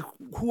sure.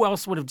 Who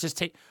else would have just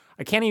taken?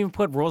 I can't even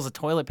put rolls of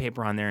toilet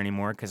paper on there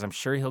anymore because I'm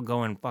sure he'll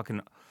go and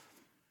fucking.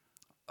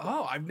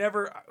 Oh, I've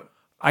never.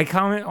 I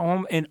come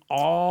home and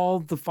all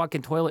the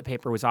fucking toilet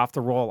paper was off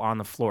the roll on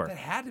the floor. That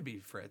had to be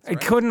Fritz. It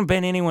Right? couldn't have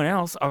been anyone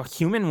else. A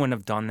human wouldn't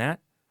have done that,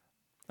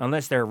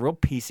 unless they're a real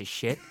piece of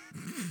shit.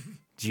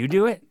 Did you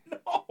do it?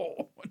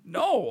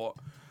 No.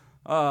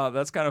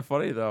 That's kind of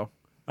funny though.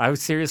 I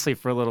was seriously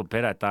for a little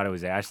bit. I thought it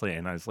was Ashley,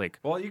 and I was like,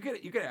 Well, you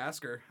could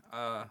ask her.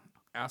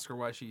 Ask her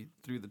why she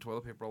threw the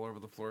toilet paper all over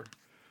the floor.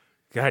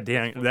 God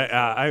damn!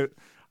 I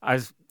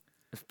was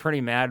pretty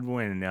mad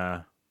when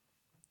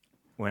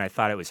I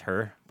thought it was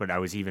her, but I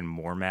was even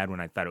more mad when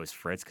I thought it was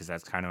Fritz because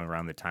that's kind of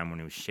around the time when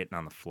he was shitting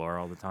on the floor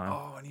all the time.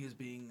 Oh, and he was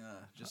being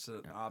just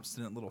an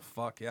obstinate little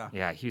fuck. Yeah.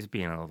 Yeah, he was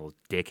being a little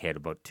dickhead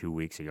about 2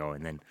 weeks ago,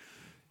 and then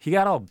he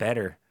got all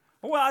better.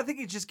 Well, I think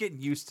he's just getting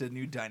used to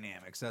new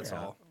dynamics. That's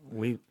all.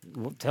 We'll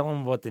tell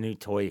him about the new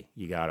toy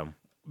you got him.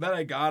 That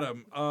I got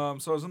him.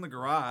 So I was in the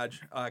garage.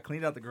 I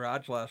cleaned out the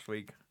garage last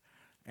week,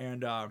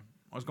 and I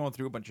was going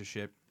through a bunch of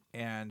shit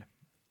and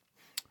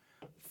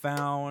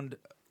found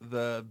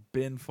the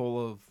bin full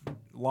of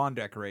lawn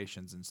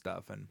decorations and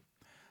stuff. And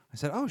I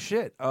said, "Oh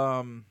shit!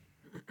 I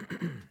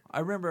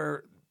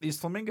remember these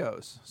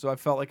flamingos." So I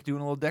felt like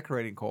doing a little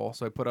decorating, Cole.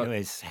 So I put out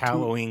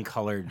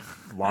Halloween-colored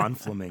lawn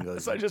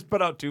flamingos. So I just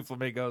put out 2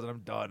 flamingos, and I'm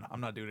done. I'm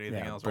not doing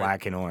anything else.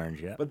 Black and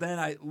orange. Yeah. But then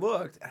I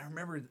looked, and I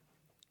remember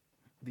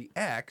the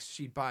ex,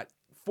 she bought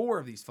 4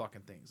 of these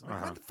fucking things. I'm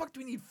like, why the fuck do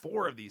we need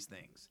 4 of these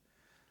things?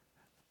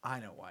 I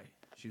know why.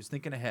 She was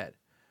thinking ahead.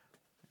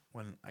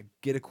 When I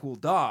get a cool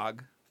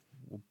dog,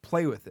 we'll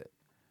play with it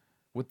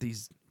with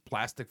these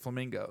plastic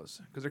flamingos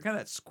because they're kind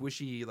of that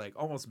squishy, like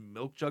almost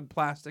milk jug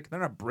plastic. They're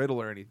not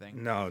brittle or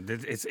anything. No,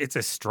 it's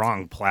a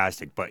strong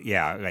plastic, but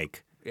yeah,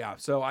 like yeah.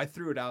 So I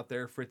threw it out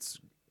there. Fritz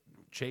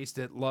chased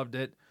it, loved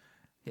it.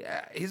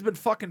 Yeah, he's been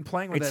fucking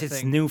playing with that thing. It's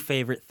his new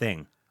favorite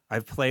thing.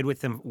 I've played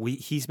with him.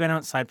 He's been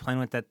outside playing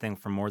with that thing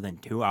for more than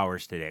 2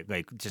 hours today.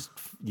 Like, just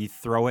you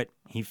throw it,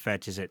 he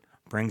fetches it,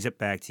 brings it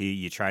back to you.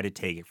 You try to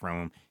take it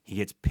from him. He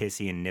gets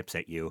pissy and nips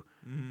at you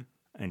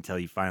until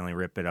you finally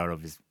rip it out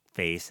of his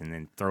face and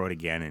then throw it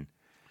again. And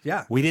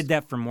yeah, we did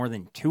that for more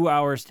than 2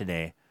 hours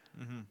today,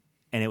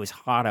 and it was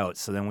hot out.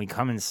 So then we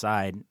come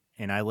inside,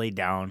 and I lay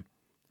down,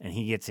 and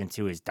he gets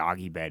into his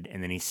doggy bed,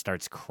 and then he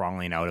starts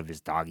crawling out of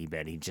his doggy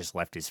bed. He just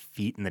left his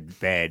feet in the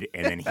bed,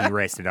 and then he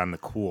rested on the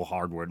cool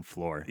hardwood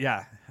floor.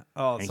 Yeah.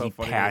 Oh, and so he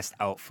funny. passed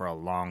out for a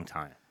long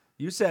time.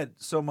 You said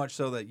so much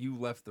so that you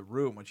left the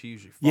room, which he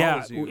usually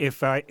follows you.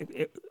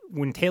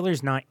 When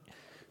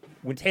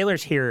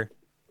Taylor's here,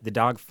 the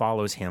dog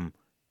follows him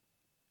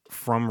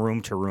from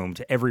room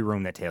to every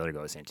room that Tayler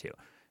goes into.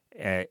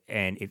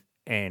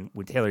 And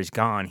when Taylor's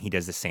gone, he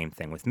does the same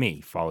thing with me.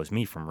 He follows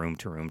me from room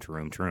to room to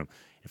room to room.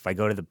 If I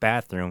go to the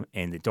bathroom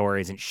and the door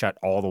isn't shut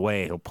all the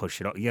way, he'll push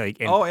it.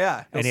 Oh,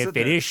 yeah. And if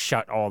it is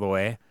shut all the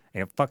way,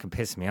 and it fucking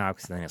pisses me off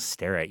because then he'll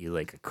stare at you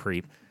like a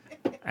creep.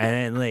 And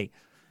then like,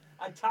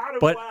 I taught him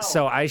but well.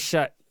 so I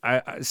shut.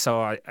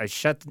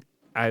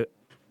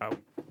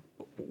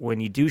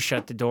 When you do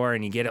shut the door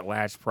and you get it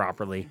latched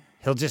properly,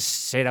 he'll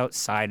just sit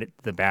outside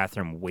the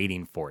bathroom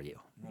waiting for you.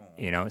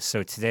 You know.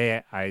 So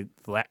today I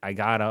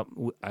got up,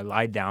 I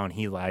lied down,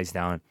 he lies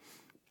down.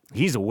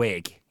 He's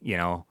awake, you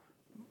know,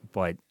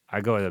 but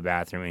I go to the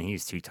bathroom and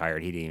he's too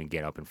tired. He didn't even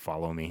get up and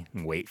follow me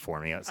and wait for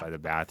me outside the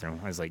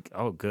bathroom. I was like,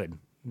 oh, good,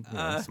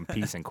 some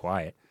peace and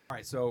quiet. All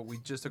right, so we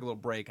just took a little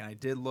break, and I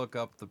did look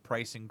up the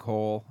pricing,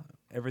 Cole.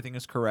 Everything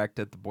is correct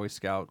at the Boy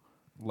Scout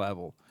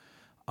level.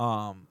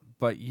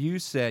 But you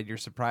said you're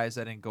surprised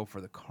I didn't go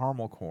for the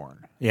caramel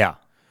corn. Yeah.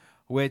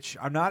 Which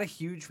I'm not a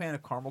huge fan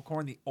of caramel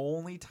corn. The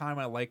only time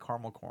I like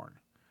caramel corn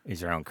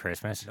is around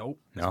Christmas. Nope.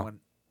 No. When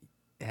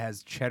it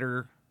has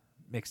cheddar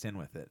mixed in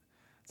with it.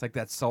 It's like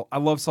that salt. I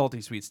love salty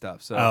sweet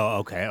stuff. So. Oh,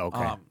 okay.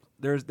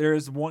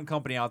 There's one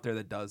company out there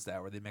that does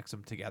that where they mix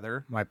them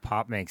together. My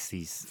pop makes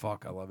these.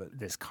 Fuck, I love it.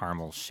 This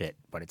caramel shit,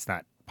 but it's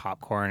not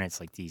popcorn.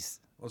 It's like these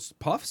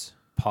puffs.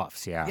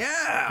 Puffs, yeah.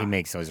 Yeah. He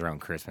makes those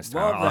around Christmas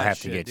time. Love I'll that have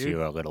shit, to get dude.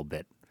 you a little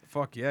bit.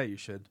 Fuck yeah, you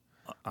should.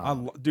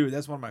 Dude,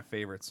 that's one of my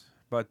favorites.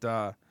 But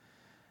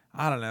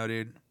I don't know,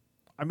 dude.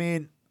 I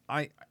mean,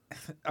 I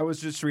was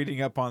just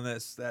reading up on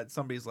this that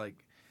somebody's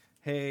like,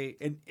 hey,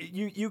 and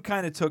you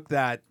kind of took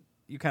that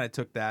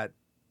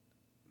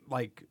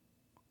like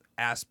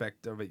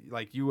aspect of it.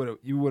 Like you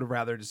would have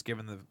rather just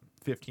given the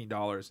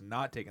 $15 and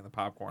not taken the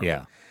popcorn.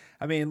 Yeah.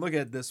 I mean, look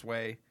at it this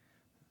way: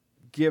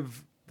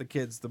 give the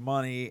kids the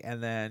money,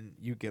 and then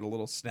you get a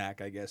little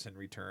snack, I guess, in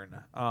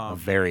return. A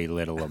very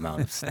little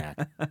amount of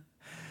snack.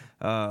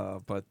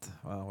 But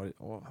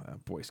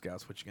Boy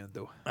Scouts, what you gonna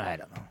do? I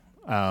don't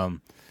know.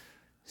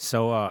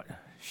 So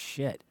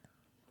shit.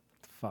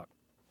 Fuck.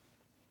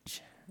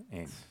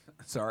 And,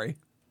 Sorry.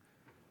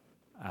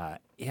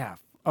 yeah.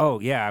 Oh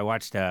yeah, I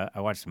watched a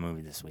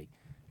movie this week.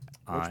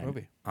 Which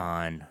movie?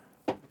 On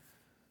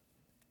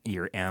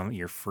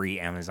your free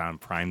Amazon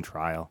Prime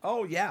trial.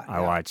 Oh yeah.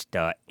 I watched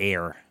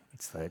Air.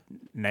 It's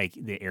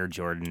the Air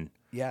Jordan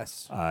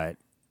Yes.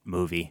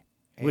 movie.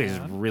 It was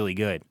really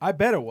good. I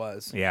bet it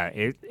was. Yeah,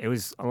 it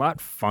was a lot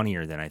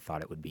funnier than I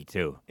thought it would be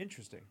too.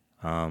 Interesting.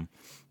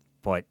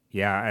 But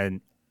yeah,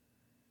 and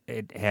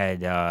it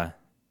had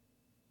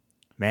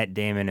Matt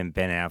Damon and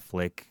Ben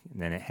Affleck,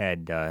 and then it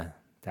had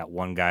that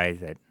one guy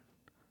that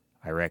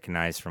I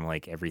recognize from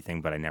like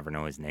everything, but I never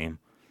know his name.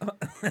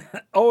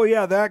 Oh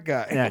yeah, that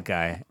guy. That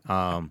guy.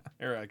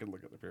 Here, I can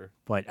look it up here.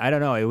 But I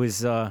don't know. It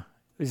was a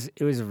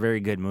very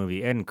good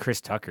movie, and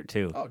Chris Tucker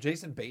too. Oh,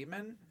 Jason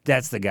Bateman.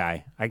 That's the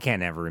guy. I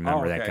can't ever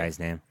remember that guy's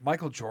name.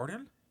 Michael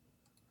Jordan.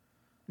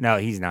 No,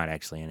 he's not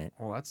actually in it.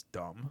 Well, that's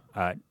dumb.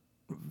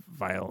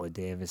 Viola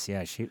Davis.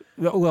 Yeah, she.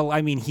 Well,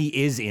 I mean, he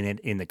is in it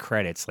in the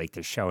credits. Like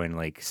they're showing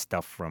like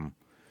stuff from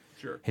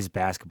his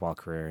basketball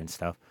career and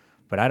stuff.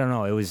 But I don't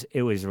know. It was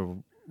a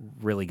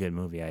really good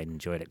movie. I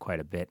enjoyed it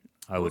quite a bit.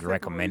 I would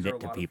recommend it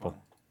to people.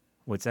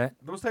 What's that?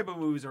 Those type of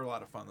movies are a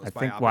lot of fun. Those I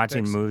think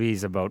watching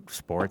movies about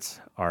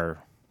sports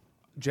are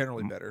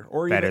generally better,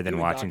 or better than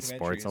watching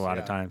sports a lot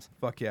of times.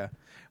 Fuck yeah!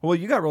 Well,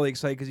 you got really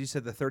excited because you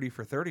said the 30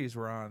 for 30s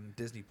were on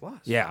Disney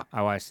Plus. Yeah,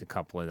 I watched a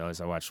couple of those.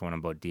 I watched one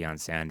about Deion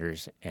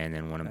Sanders, and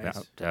then one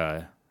about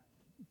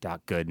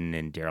Doc Gooden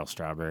and Daryl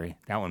Strawberry.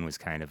 That one was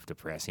kind of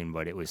depressing,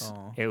 but it was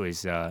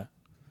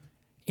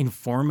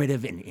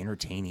informative and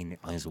entertaining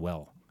as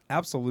well.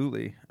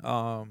 Absolutely,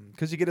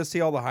 because you get to see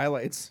all the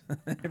highlights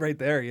right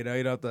there. You know,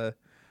 you don't have to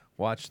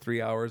watch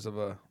 3 hours of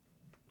a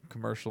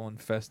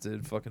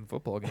commercial-infested fucking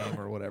football game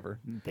or whatever.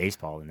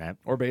 Baseball and that,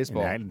 or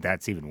baseball.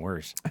 That's even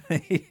worse.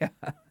 Yeah,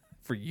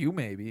 for you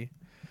maybe,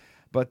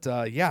 but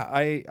yeah,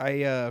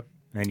 I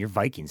man, your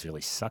Vikings really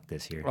suck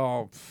this year.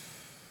 Oh,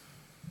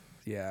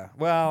 yeah.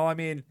 Well, I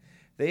mean,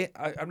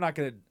 I'm not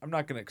gonna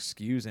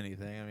excuse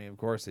anything. I mean, of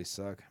course they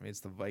suck. I mean,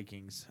 it's the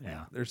Vikings.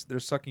 Yeah, they're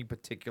sucking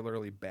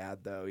particularly bad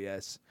though.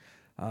 Yes,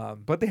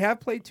 but they have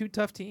played two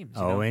tough teams.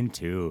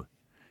 0-2.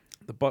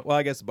 Well,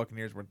 I guess the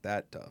Buccaneers weren't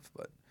that tough,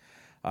 but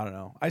I don't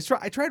know. I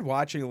tried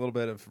watching a little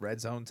bit of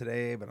Red Zone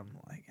today, but I'm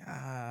like,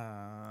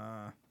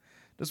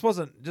 it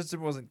wasn't just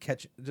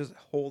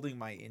holding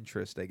my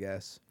interest, I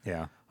guess.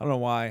 Yeah, I don't know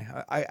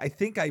why. I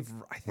think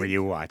Were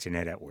you watching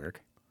it at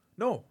work?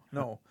 No.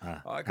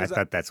 I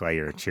thought that's why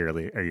your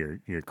cheerleader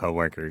or your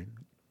coworker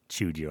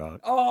chewed you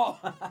out. Oh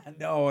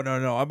no!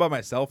 I'm by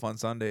myself on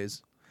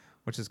Sundays,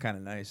 which is kind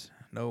of nice.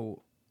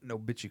 No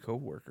bitchy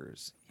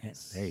coworkers.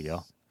 Yes, there you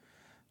go.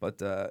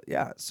 But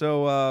yeah,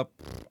 so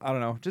I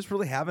don't know. Just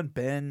really haven't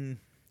been.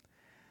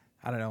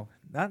 I don't know.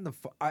 Not in the.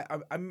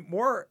 I'm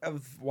more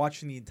of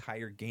watching the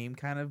entire game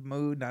kind of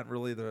mood. Not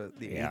really the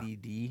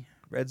ADD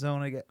red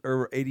zone, I guess,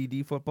 or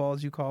ADD football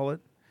as you call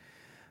it.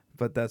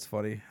 But that's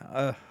funny.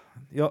 I'll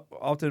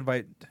have to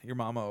invite your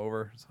mama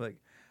over. It's like,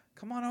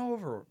 come on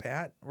over,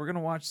 Pat. We're gonna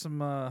watch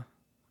some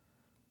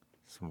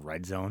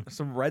Red Zone.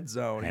 Some Red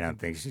Zone. I don't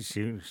think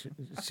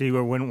she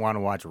wouldn't want to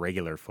watch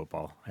regular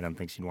football. I don't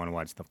think she'd want to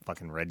watch the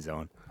fucking Red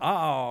Zone.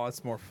 Oh,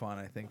 it's more fun,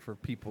 I think, for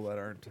people that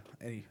aren't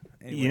any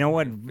you know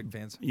what big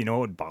fans. You know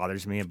what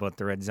bothers me about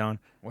the Red Zone?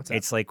 What's that?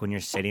 It's like when you're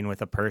sitting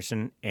with a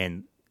person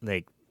and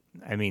like,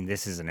 I mean,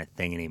 this isn't a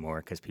thing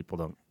anymore because people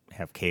don't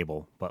have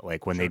cable, but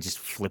like when they just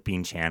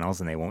flipping channels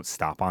and they won't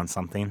stop on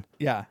something.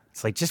 Yeah.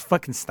 It's like, just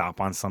fucking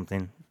stop on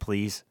something,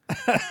 please.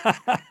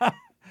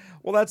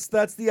 Well,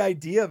 that's the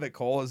idea of it,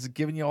 Cole, is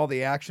giving you all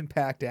the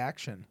action-packed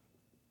action.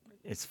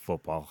 It's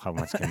football. How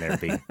much can there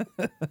be?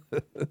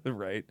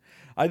 Right.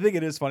 I think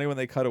it is funny when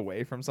they cut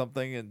away from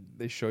something and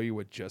they show you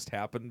what just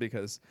happened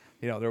because,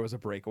 there was a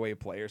breakaway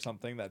play or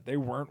something that they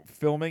weren't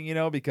filming,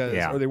 because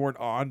or they weren't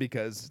on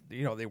because,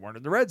 they weren't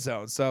in the red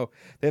zone. So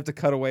they have to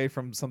cut away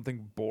from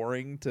something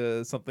boring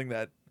to something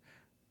that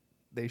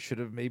they should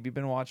have maybe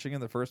been watching in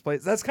the first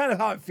place. That's kind of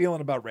how I'm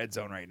feeling about Red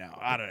Zone right now.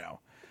 I don't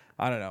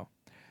know.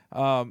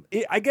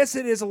 I guess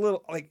it is a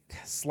little like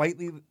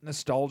slightly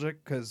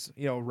nostalgic because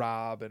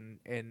Rob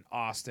and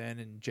Austin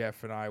and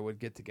Jeff and I would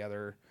get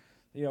together,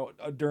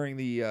 during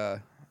the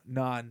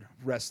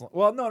non-wrestling.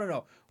 Well,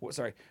 no.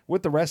 Sorry,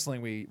 with the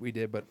wrestling we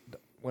did, but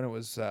when it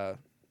was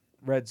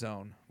Red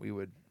Zone, we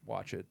would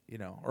watch it.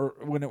 Or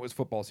when it was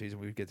football season,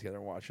 we would get together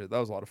and watch it. That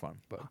was a lot of fun.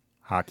 But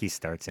hockey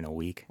starts in a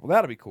week. Well,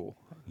 that'll be cool.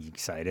 You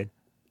excited?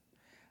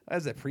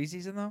 Is it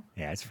preseason though?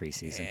 Yeah, it's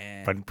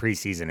preseason, but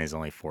preseason is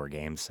only 4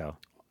 games, so.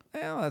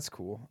 Yeah, that's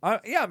cool.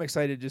 Yeah, I'm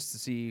excited just to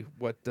see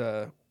what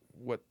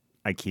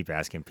I keep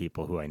asking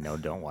people who I know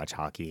don't watch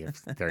hockey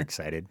if they're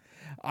excited.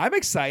 I'm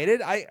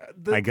excited. I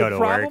go to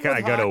work.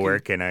 I go to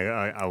work and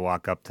I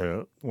walk up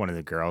to one of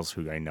the girls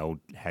who I know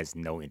has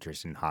no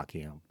interest in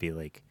hockey. I'll be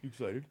like, "You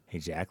excited? Hey,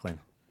 Jacqueline,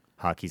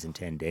 hockey's in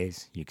 10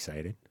 days. You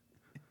excited?"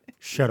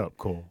 Shut up,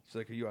 Cole. She's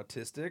like, "Are you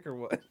autistic or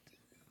what?"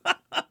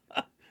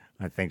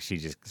 I think she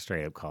just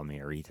straight up called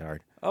me a retard.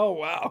 Oh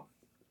wow.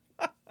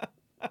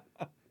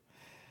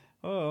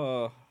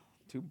 Oh,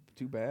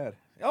 too bad.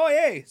 Oh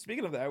hey,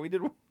 speaking of that, we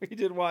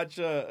did watch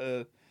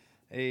a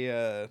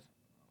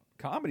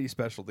comedy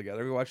special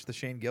together. We watched the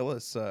Shane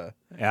Gillis.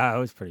 Yeah, it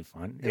was pretty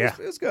fun. It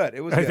was good.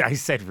 It was good. I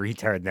said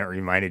retard, and that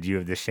reminded you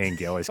of the Shane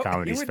Gillis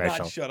comedy he would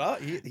special. Not shut up.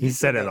 He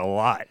said it a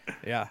lot.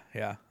 Yeah.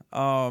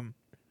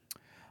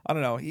 I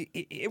don't know.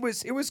 It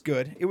was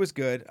good. It was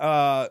good.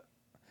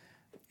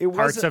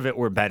 Parts of it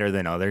were better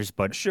than others,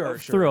 but sure.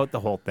 Throughout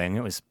the whole thing,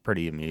 it was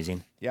pretty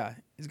amusing. Yeah,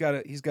 he's got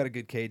a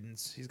good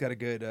cadence. He's got a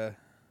good.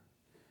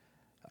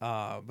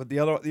 But the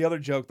other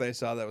joke that I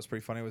saw that was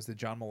pretty funny was the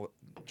John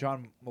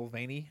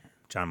Mulaney.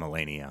 John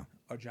Mulaney, yeah.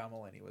 Oh, John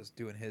Mulaney was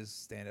doing his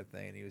stand-up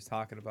thing, and he was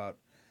talking about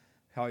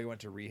how he went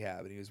to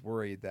rehab, and he was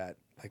worried that,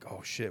 like,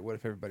 oh shit, what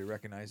if everybody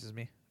recognizes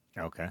me?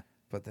 Okay.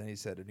 But then he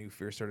said a new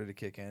fear started to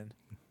kick in.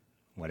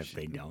 What if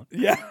they don't?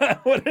 Yeah,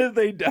 what if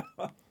they don't?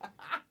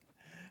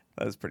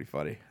 That was pretty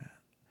funny.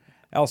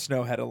 Al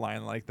Snow had a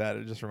line like that.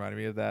 It just reminded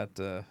me of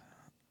that,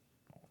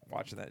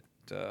 watching that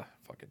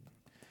fucking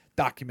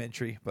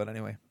documentary. But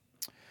anyway.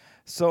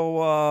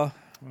 So I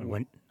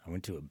went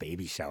to a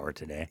baby shower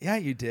today. Yeah,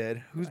 you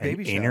did. Whose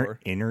baby shower?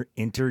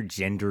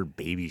 Intergender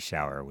baby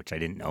shower, which I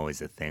didn't know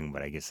is a thing,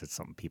 but I guess it's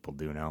something people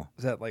do know.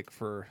 Is that like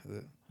for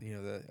the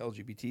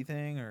LGBT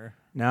thing or?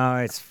 No,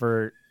 it's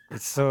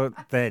so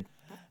that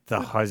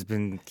the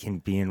husband can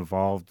be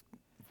involved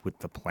with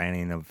the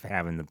planning of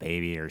having the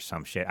baby or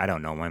some shit. I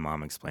don't know. My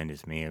mom explained it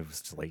to me. It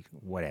was just like,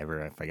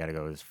 whatever. If I got to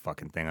go to this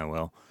fucking thing, I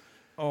will.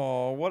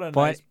 Oh, what a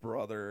nice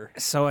brother.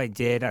 So I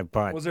did. I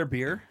bought. Was there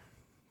beer?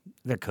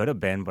 There could have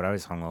been, but I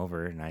was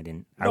hungover and I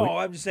didn't.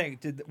 I'm just saying,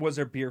 was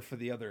there beer for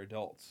the other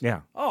adults?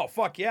 Yeah. Oh,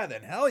 fuck yeah,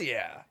 then. Hell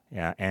yeah.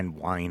 Yeah, and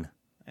wine.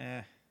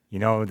 Eh. You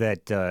know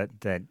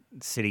that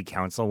city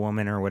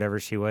councilwoman or whatever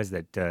she was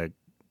that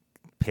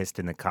pissed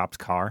in the cop's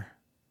car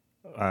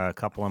a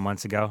couple of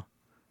months ago?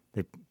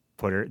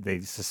 They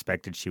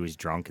suspected she was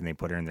drunk and they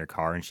put her in their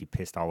car and she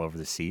pissed all over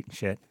the seat and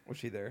shit. Was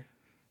she there?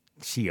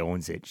 She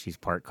owns it. She's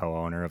part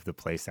co-owner of the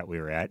place that we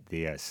were at.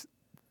 It's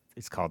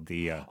called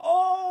the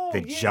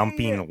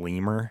Jumping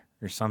Lemur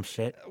or some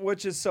shit.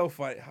 Which is so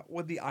funny.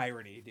 With the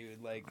irony,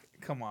 dude. Like,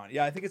 come on.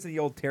 Yeah, I think it's in the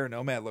old Terra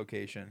Nomad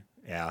location.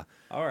 Yeah.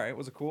 All right.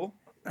 Was it cool?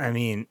 I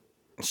mean,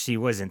 she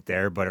wasn't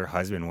there, but her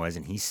husband was,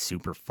 and he's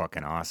super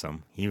fucking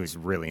awesome. He was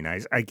really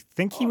nice. I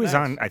think he was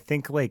on. I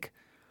think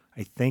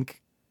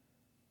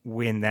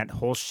when that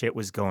whole shit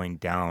was going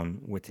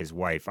down with his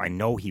wife, I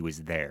know he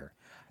was there.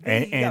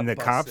 And the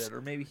cops,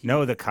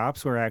 the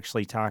cops were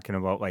actually talking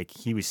about like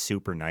he was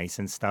super nice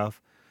and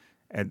stuff.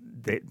 And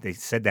they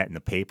said that in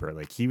the paper,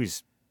 like he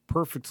was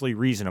perfectly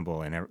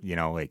reasonable and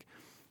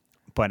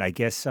but I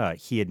guess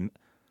he had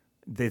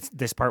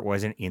this part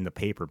wasn't in the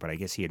paper, but I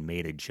guess he had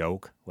made a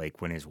joke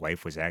like when his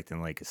wife was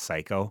acting like a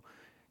psycho.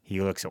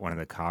 He looks at one of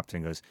the cops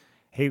and goes,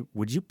 "Hey,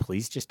 would you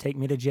please just take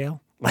me to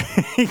jail?"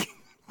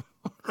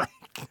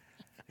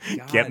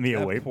 God, get me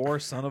away. Poor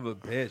son of a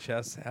bitch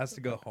has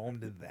to go home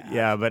to that.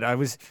 Yeah, but I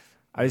was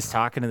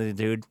talking to the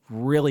dude,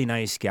 really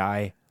nice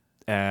guy.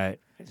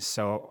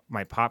 So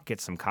my pop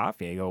gets some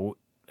coffee. I go,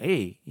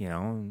 "Hey,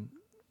 who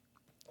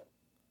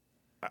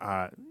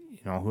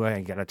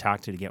I got to talk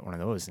to get one of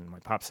those?" And my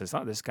pop says,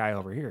 "Oh, this guy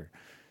over here."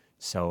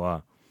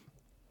 So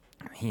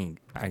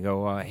I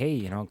go,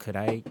 "Hey, could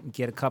I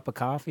get a cup of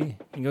coffee?"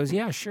 He goes,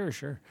 "Yeah,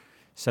 sure."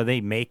 So they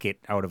make it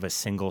out of a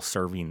single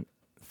serving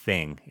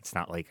thing. It's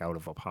not like out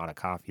of a pot of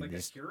coffee. Like a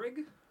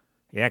Keurig?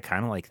 Yeah,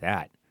 kind of like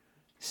that.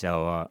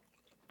 So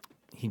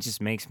he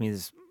just makes me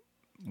this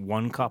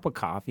one cup of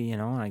coffee,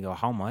 and I go,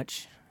 "How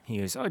much?" He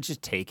goes, "Oh,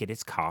 just take it.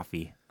 It's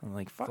coffee." I'm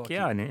like, fuck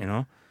yeah,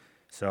 and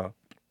So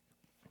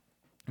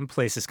the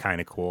place is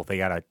kind of cool. They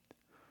got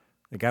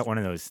one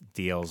of those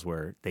deals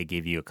where they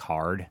give you a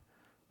card,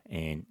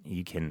 and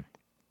you can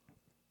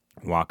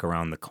walk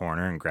around the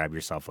corner and grab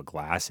yourself a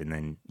glass, and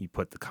then you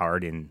put the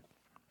card in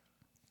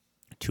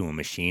to a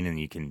machine, and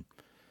you can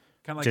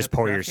like just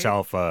pour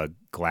yourself a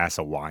glass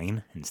of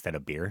wine instead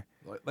of beer.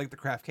 Like the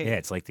Craftcade. Yeah,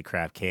 it's like the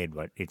Craftcade,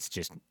 but it's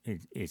just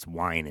it's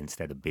wine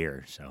instead of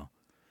beer. So,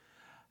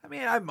 I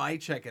mean, I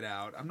might check it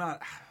out. I'm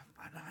not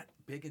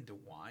big into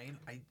wine.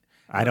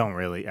 I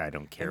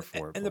don't care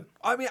for it.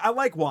 I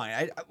like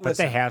wine. But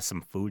they have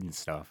some food and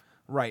stuff.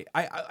 Right.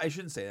 I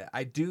shouldn't say that.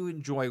 I do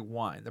enjoy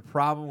wine. The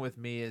problem with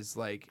me is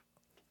like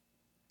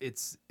it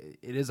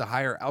is a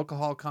higher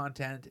alcohol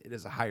content. It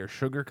is a higher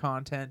sugar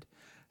content.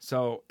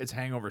 So it's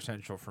hangover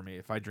central for me.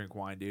 If I drink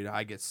wine, dude,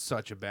 I get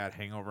such a bad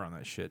hangover on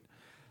that shit.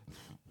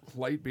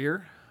 Light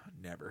beer,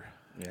 never.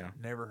 Yeah.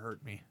 Never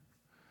hurt me.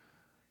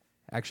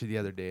 Actually, the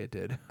other day it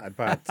did. I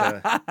bought,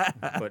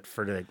 but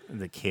for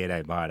the kid,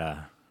 I bought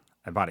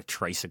a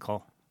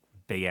tricycle,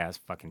 big ass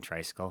fucking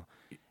tricycle,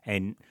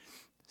 and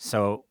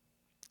so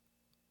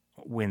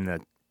when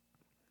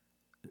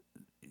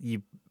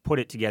you put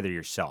it together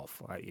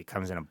yourself, it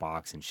comes in a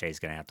box, and Shay's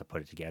gonna have to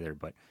put it together.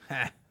 But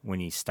when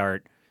you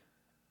start,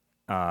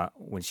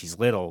 when she's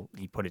little,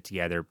 you put it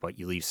together, but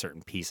you leave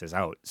certain pieces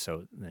out.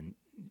 So then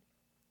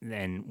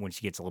when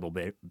she gets a little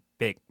bit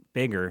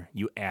bigger,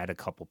 you add a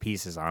couple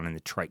pieces on, and the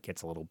trike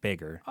gets a little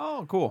bigger.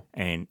 Oh, cool.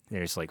 And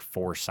there's like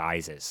 4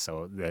 sizes,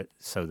 so the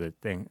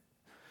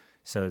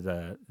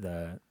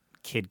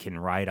kid can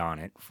ride on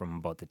it from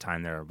about the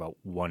time they're about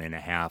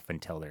 1.5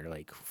 until they're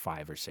like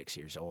 5 or 6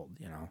 years old.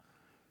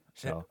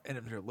 So and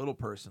if they're a little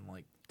person,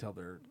 like till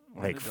they're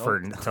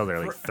until they're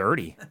like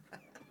 30.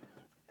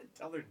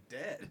 Until they're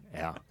dead.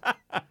 Yeah.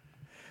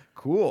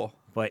 Cool.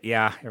 But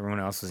yeah, everyone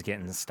else was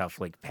getting stuff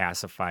like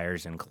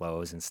pacifiers and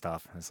clothes and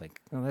stuff. I was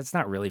like, well, that's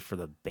not really for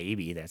the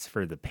baby. That's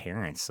for the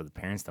parents. So the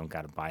parents don't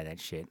got to buy that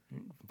shit.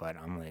 But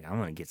I'm like, I'm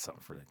going to get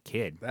something for the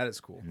kid. That is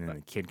cool. And then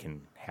the kid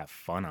can have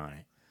fun on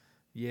it.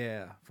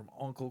 Yeah, from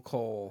Uncle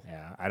Cole.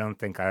 Yeah, I don't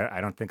think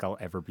I'll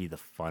ever be the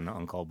fun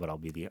uncle, but I'll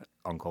be the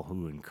uncle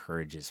who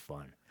encourages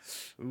fun.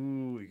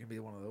 Ooh, you can be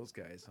one of those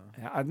guys,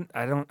 huh?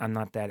 I'm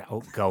not that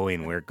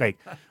outgoing. Where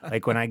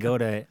like when I go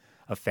to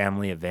a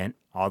family event,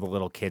 all the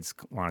little kids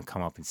want to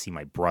come up and see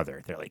my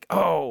brother. They're like,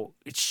 "Oh,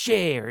 it's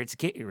Shay or it's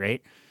Kit,"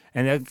 right?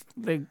 And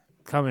they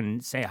come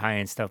and say hi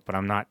and stuff. But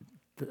I'm not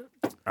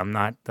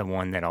the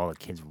one that all the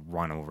kids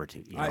run over to.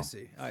 You know? I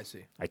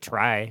see. I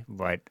try,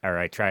 or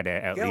I try to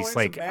at least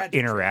like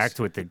interact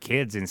with the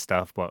kids and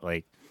stuff. But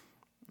like,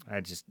 I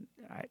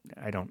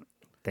don't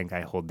think I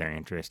hold their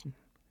interest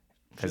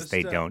because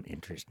they don't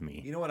interest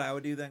me. You know what I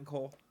would do then,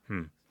 Cole?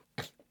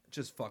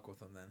 Just fuck with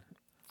them then.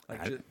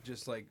 Like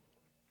just like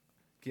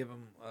give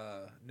them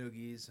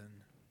noogies and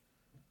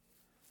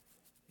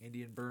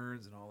Indian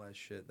burns and all that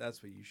shit.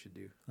 That's what you should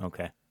do.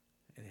 Okay.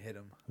 And hit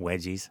them.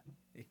 Wedgies.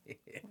 Yeah.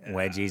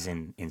 Wedgies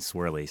and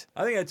swirlies.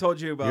 I think I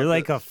told you about. You're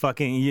like a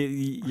fucking.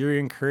 You're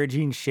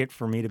encouraging shit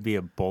for me to be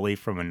a bully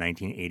from a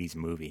 1980s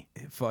movie.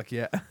 Fuck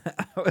yeah!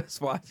 I was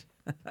watching.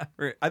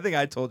 I think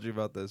I told you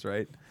about this,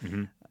 right?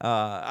 Mm-hmm.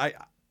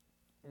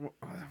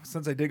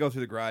 Since I did go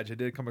through the garage, I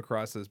did come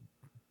across this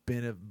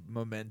bin of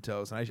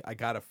mementos, and I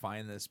gotta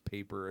find this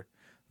paper,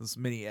 this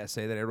mini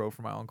essay that I wrote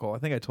for my uncle. I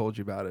think I told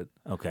you about it.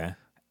 Okay.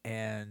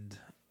 And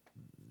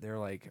they're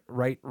like,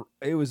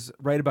 it was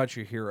right about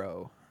your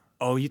hero.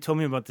 Oh, you told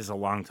me about this a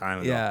long time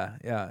ago.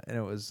 Yeah, and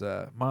it was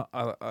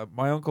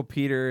my Uncle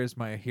Peter is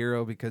my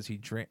hero because he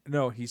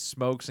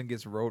smokes and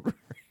gets road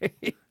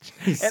rage.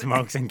 He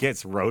smokes and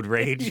gets road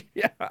rage?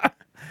 Yeah.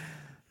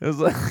 It was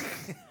like,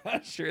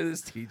 I'm sure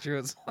this teacher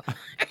was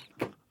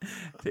like,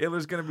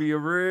 Taylor's going to be a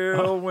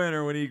real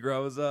winner when he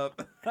grows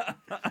up.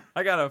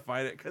 I got to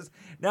find it because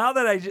now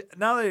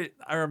that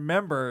I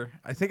remember,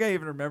 I think I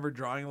even remember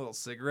drawing a little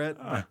cigarette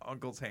in my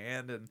uncle's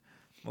hand and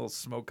a little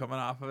smoke coming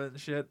off of it and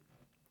shit.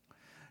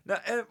 Now,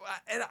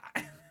 and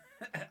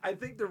I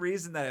think the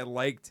reason that I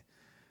liked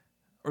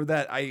or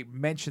that I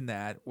mentioned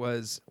that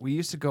was we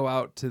used to go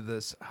out to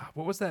this.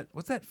 What was that?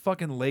 What's that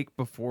fucking lake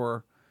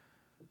before?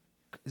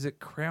 Is it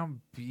Crown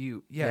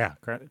Butte? Yeah,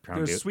 Crown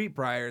There's Butte.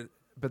 Sweetbriar,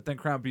 but then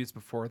Crown Butte's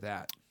before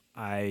that.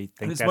 I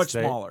think and it's that's much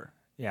smaller.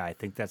 Yeah, I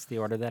think that's the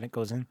order that it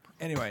goes in.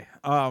 Anyway,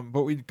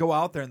 but we'd go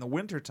out there in the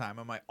wintertime,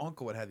 and my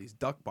uncle would have these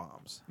duck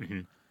bombs,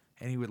 and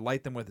he would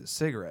light them with his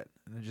cigarette,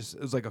 and it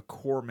was like a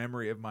core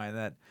memory of mine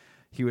that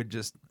he would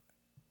just.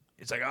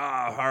 It's like,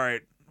 all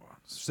right,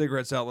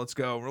 cigarettes out, let's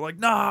go. We're like,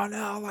 no,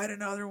 light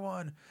another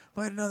one,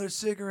 light another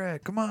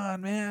cigarette, come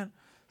on, man.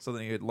 So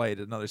then he would light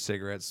another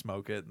cigarette,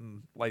 smoke it,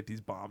 and light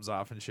these bombs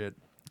off and shit.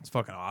 It's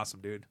fucking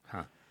awesome, dude.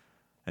 Huh.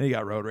 And he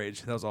got road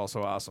rage. That was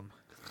also awesome.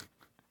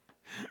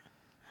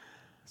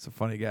 It's a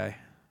funny guy.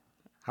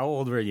 How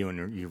old were you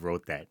when you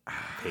wrote that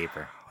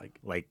paper?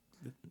 Like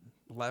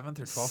 11th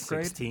or 12th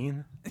grade?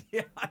 16?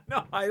 Yeah,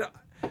 no, I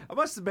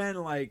must have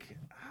been like,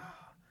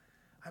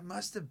 in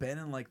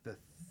the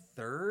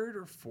 3rd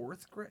or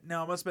 4th grade.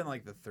 No, it must have been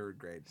like the 3rd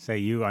grade. So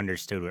you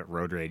understood what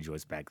road rage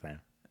was back then.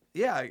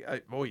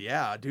 Yeah, oh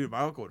yeah, dude. My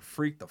uncle would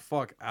freak the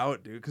fuck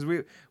out, dude, because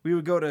we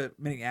would go to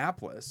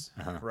Minneapolis,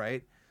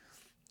 right?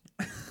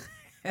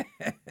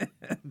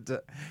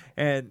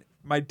 and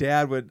my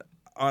dad would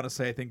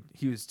honestly, I think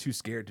he was too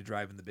scared to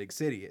drive in the big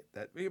city.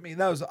 That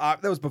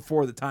was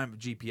before the time of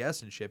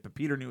GPS and shit. But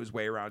Peter knew his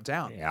way around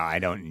town. Yeah, I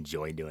don't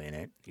enjoy doing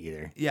it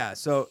either. Yeah,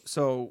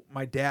 so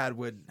my dad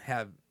would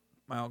have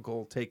my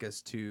uncle take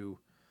us to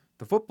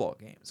the football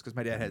games because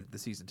my dad had the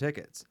season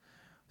tickets.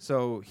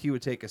 So he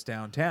would take us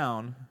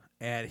downtown,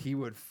 and he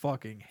would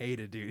fucking hate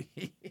it, dude.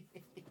 He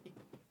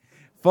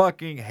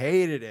fucking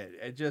hated it.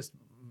 It just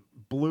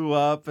blew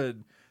up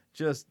and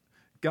just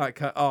got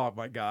cut. Oh,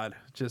 my God.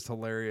 Just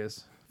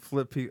hilarious.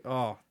 Oh, dude.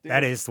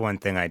 That is one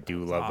thing I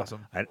do love.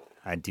 Awesome.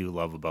 I do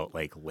love about,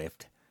 like,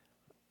 Lyft.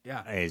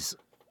 Yeah. Is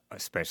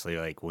especially,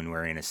 like, when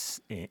we're in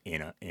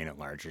a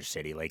larger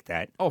city like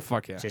that. Oh,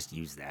 fuck yeah. Just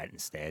use that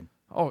instead.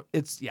 Oh,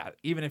 it's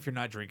even if you're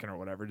not drinking or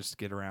whatever, just to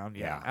get around.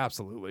 Yeah,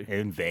 absolutely.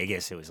 In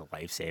Vegas, it was a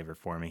lifesaver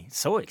for me.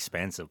 So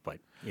expensive, but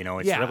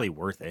it's really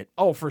worth it.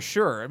 Oh, for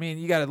sure. I mean,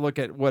 you got to look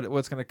at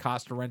what's going to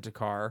cost to rent a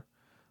car,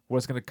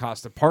 what's going to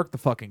cost to park the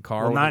fucking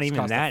car. Well, not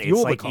even that.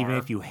 It's like even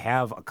if if you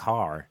have a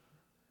car,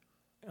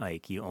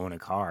 like you own a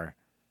car,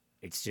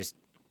 it's just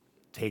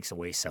takes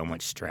away so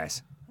much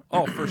stress.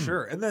 Oh, for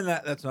sure. And then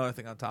that's another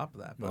thing on top of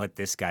that. But... Let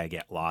this guy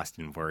get lost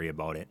and worry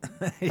about it.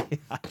 Yeah.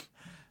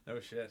 No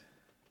shit.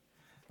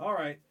 All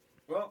right.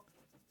 Well,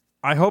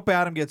 I hope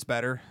Adam gets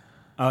better.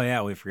 Oh,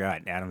 yeah, we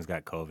forgot. Adam's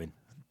got COVID.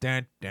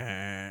 Dun,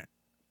 dun.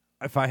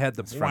 If I had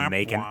the... It's from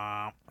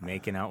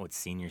making out with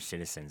senior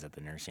citizens at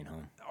the nursing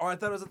home. Oh, I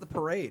thought it was at the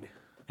parade.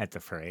 At the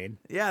parade?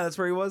 Yeah, that's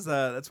where he was.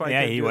 That's why.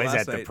 Yeah, he was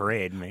at the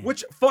parade, man.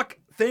 Which,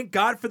 thank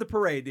God for the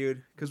parade,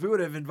 dude. Because we would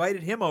have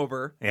invited him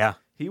over. Yeah.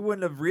 He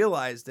wouldn't have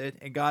realized it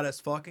and got us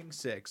fucking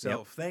sick.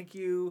 So thank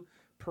you,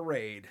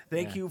 parade.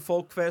 Thank you,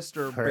 Folk Fest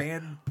or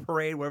band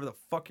parade, whatever the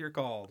fuck you're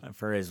called.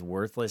 For as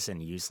worthless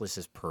and useless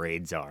as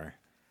parades are,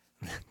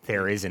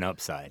 there is an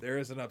upside. There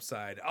is an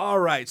upside. All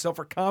right. So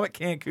for Comic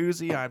Can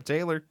Coozie, I'm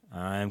Tayler.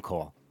 I'm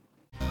Cole.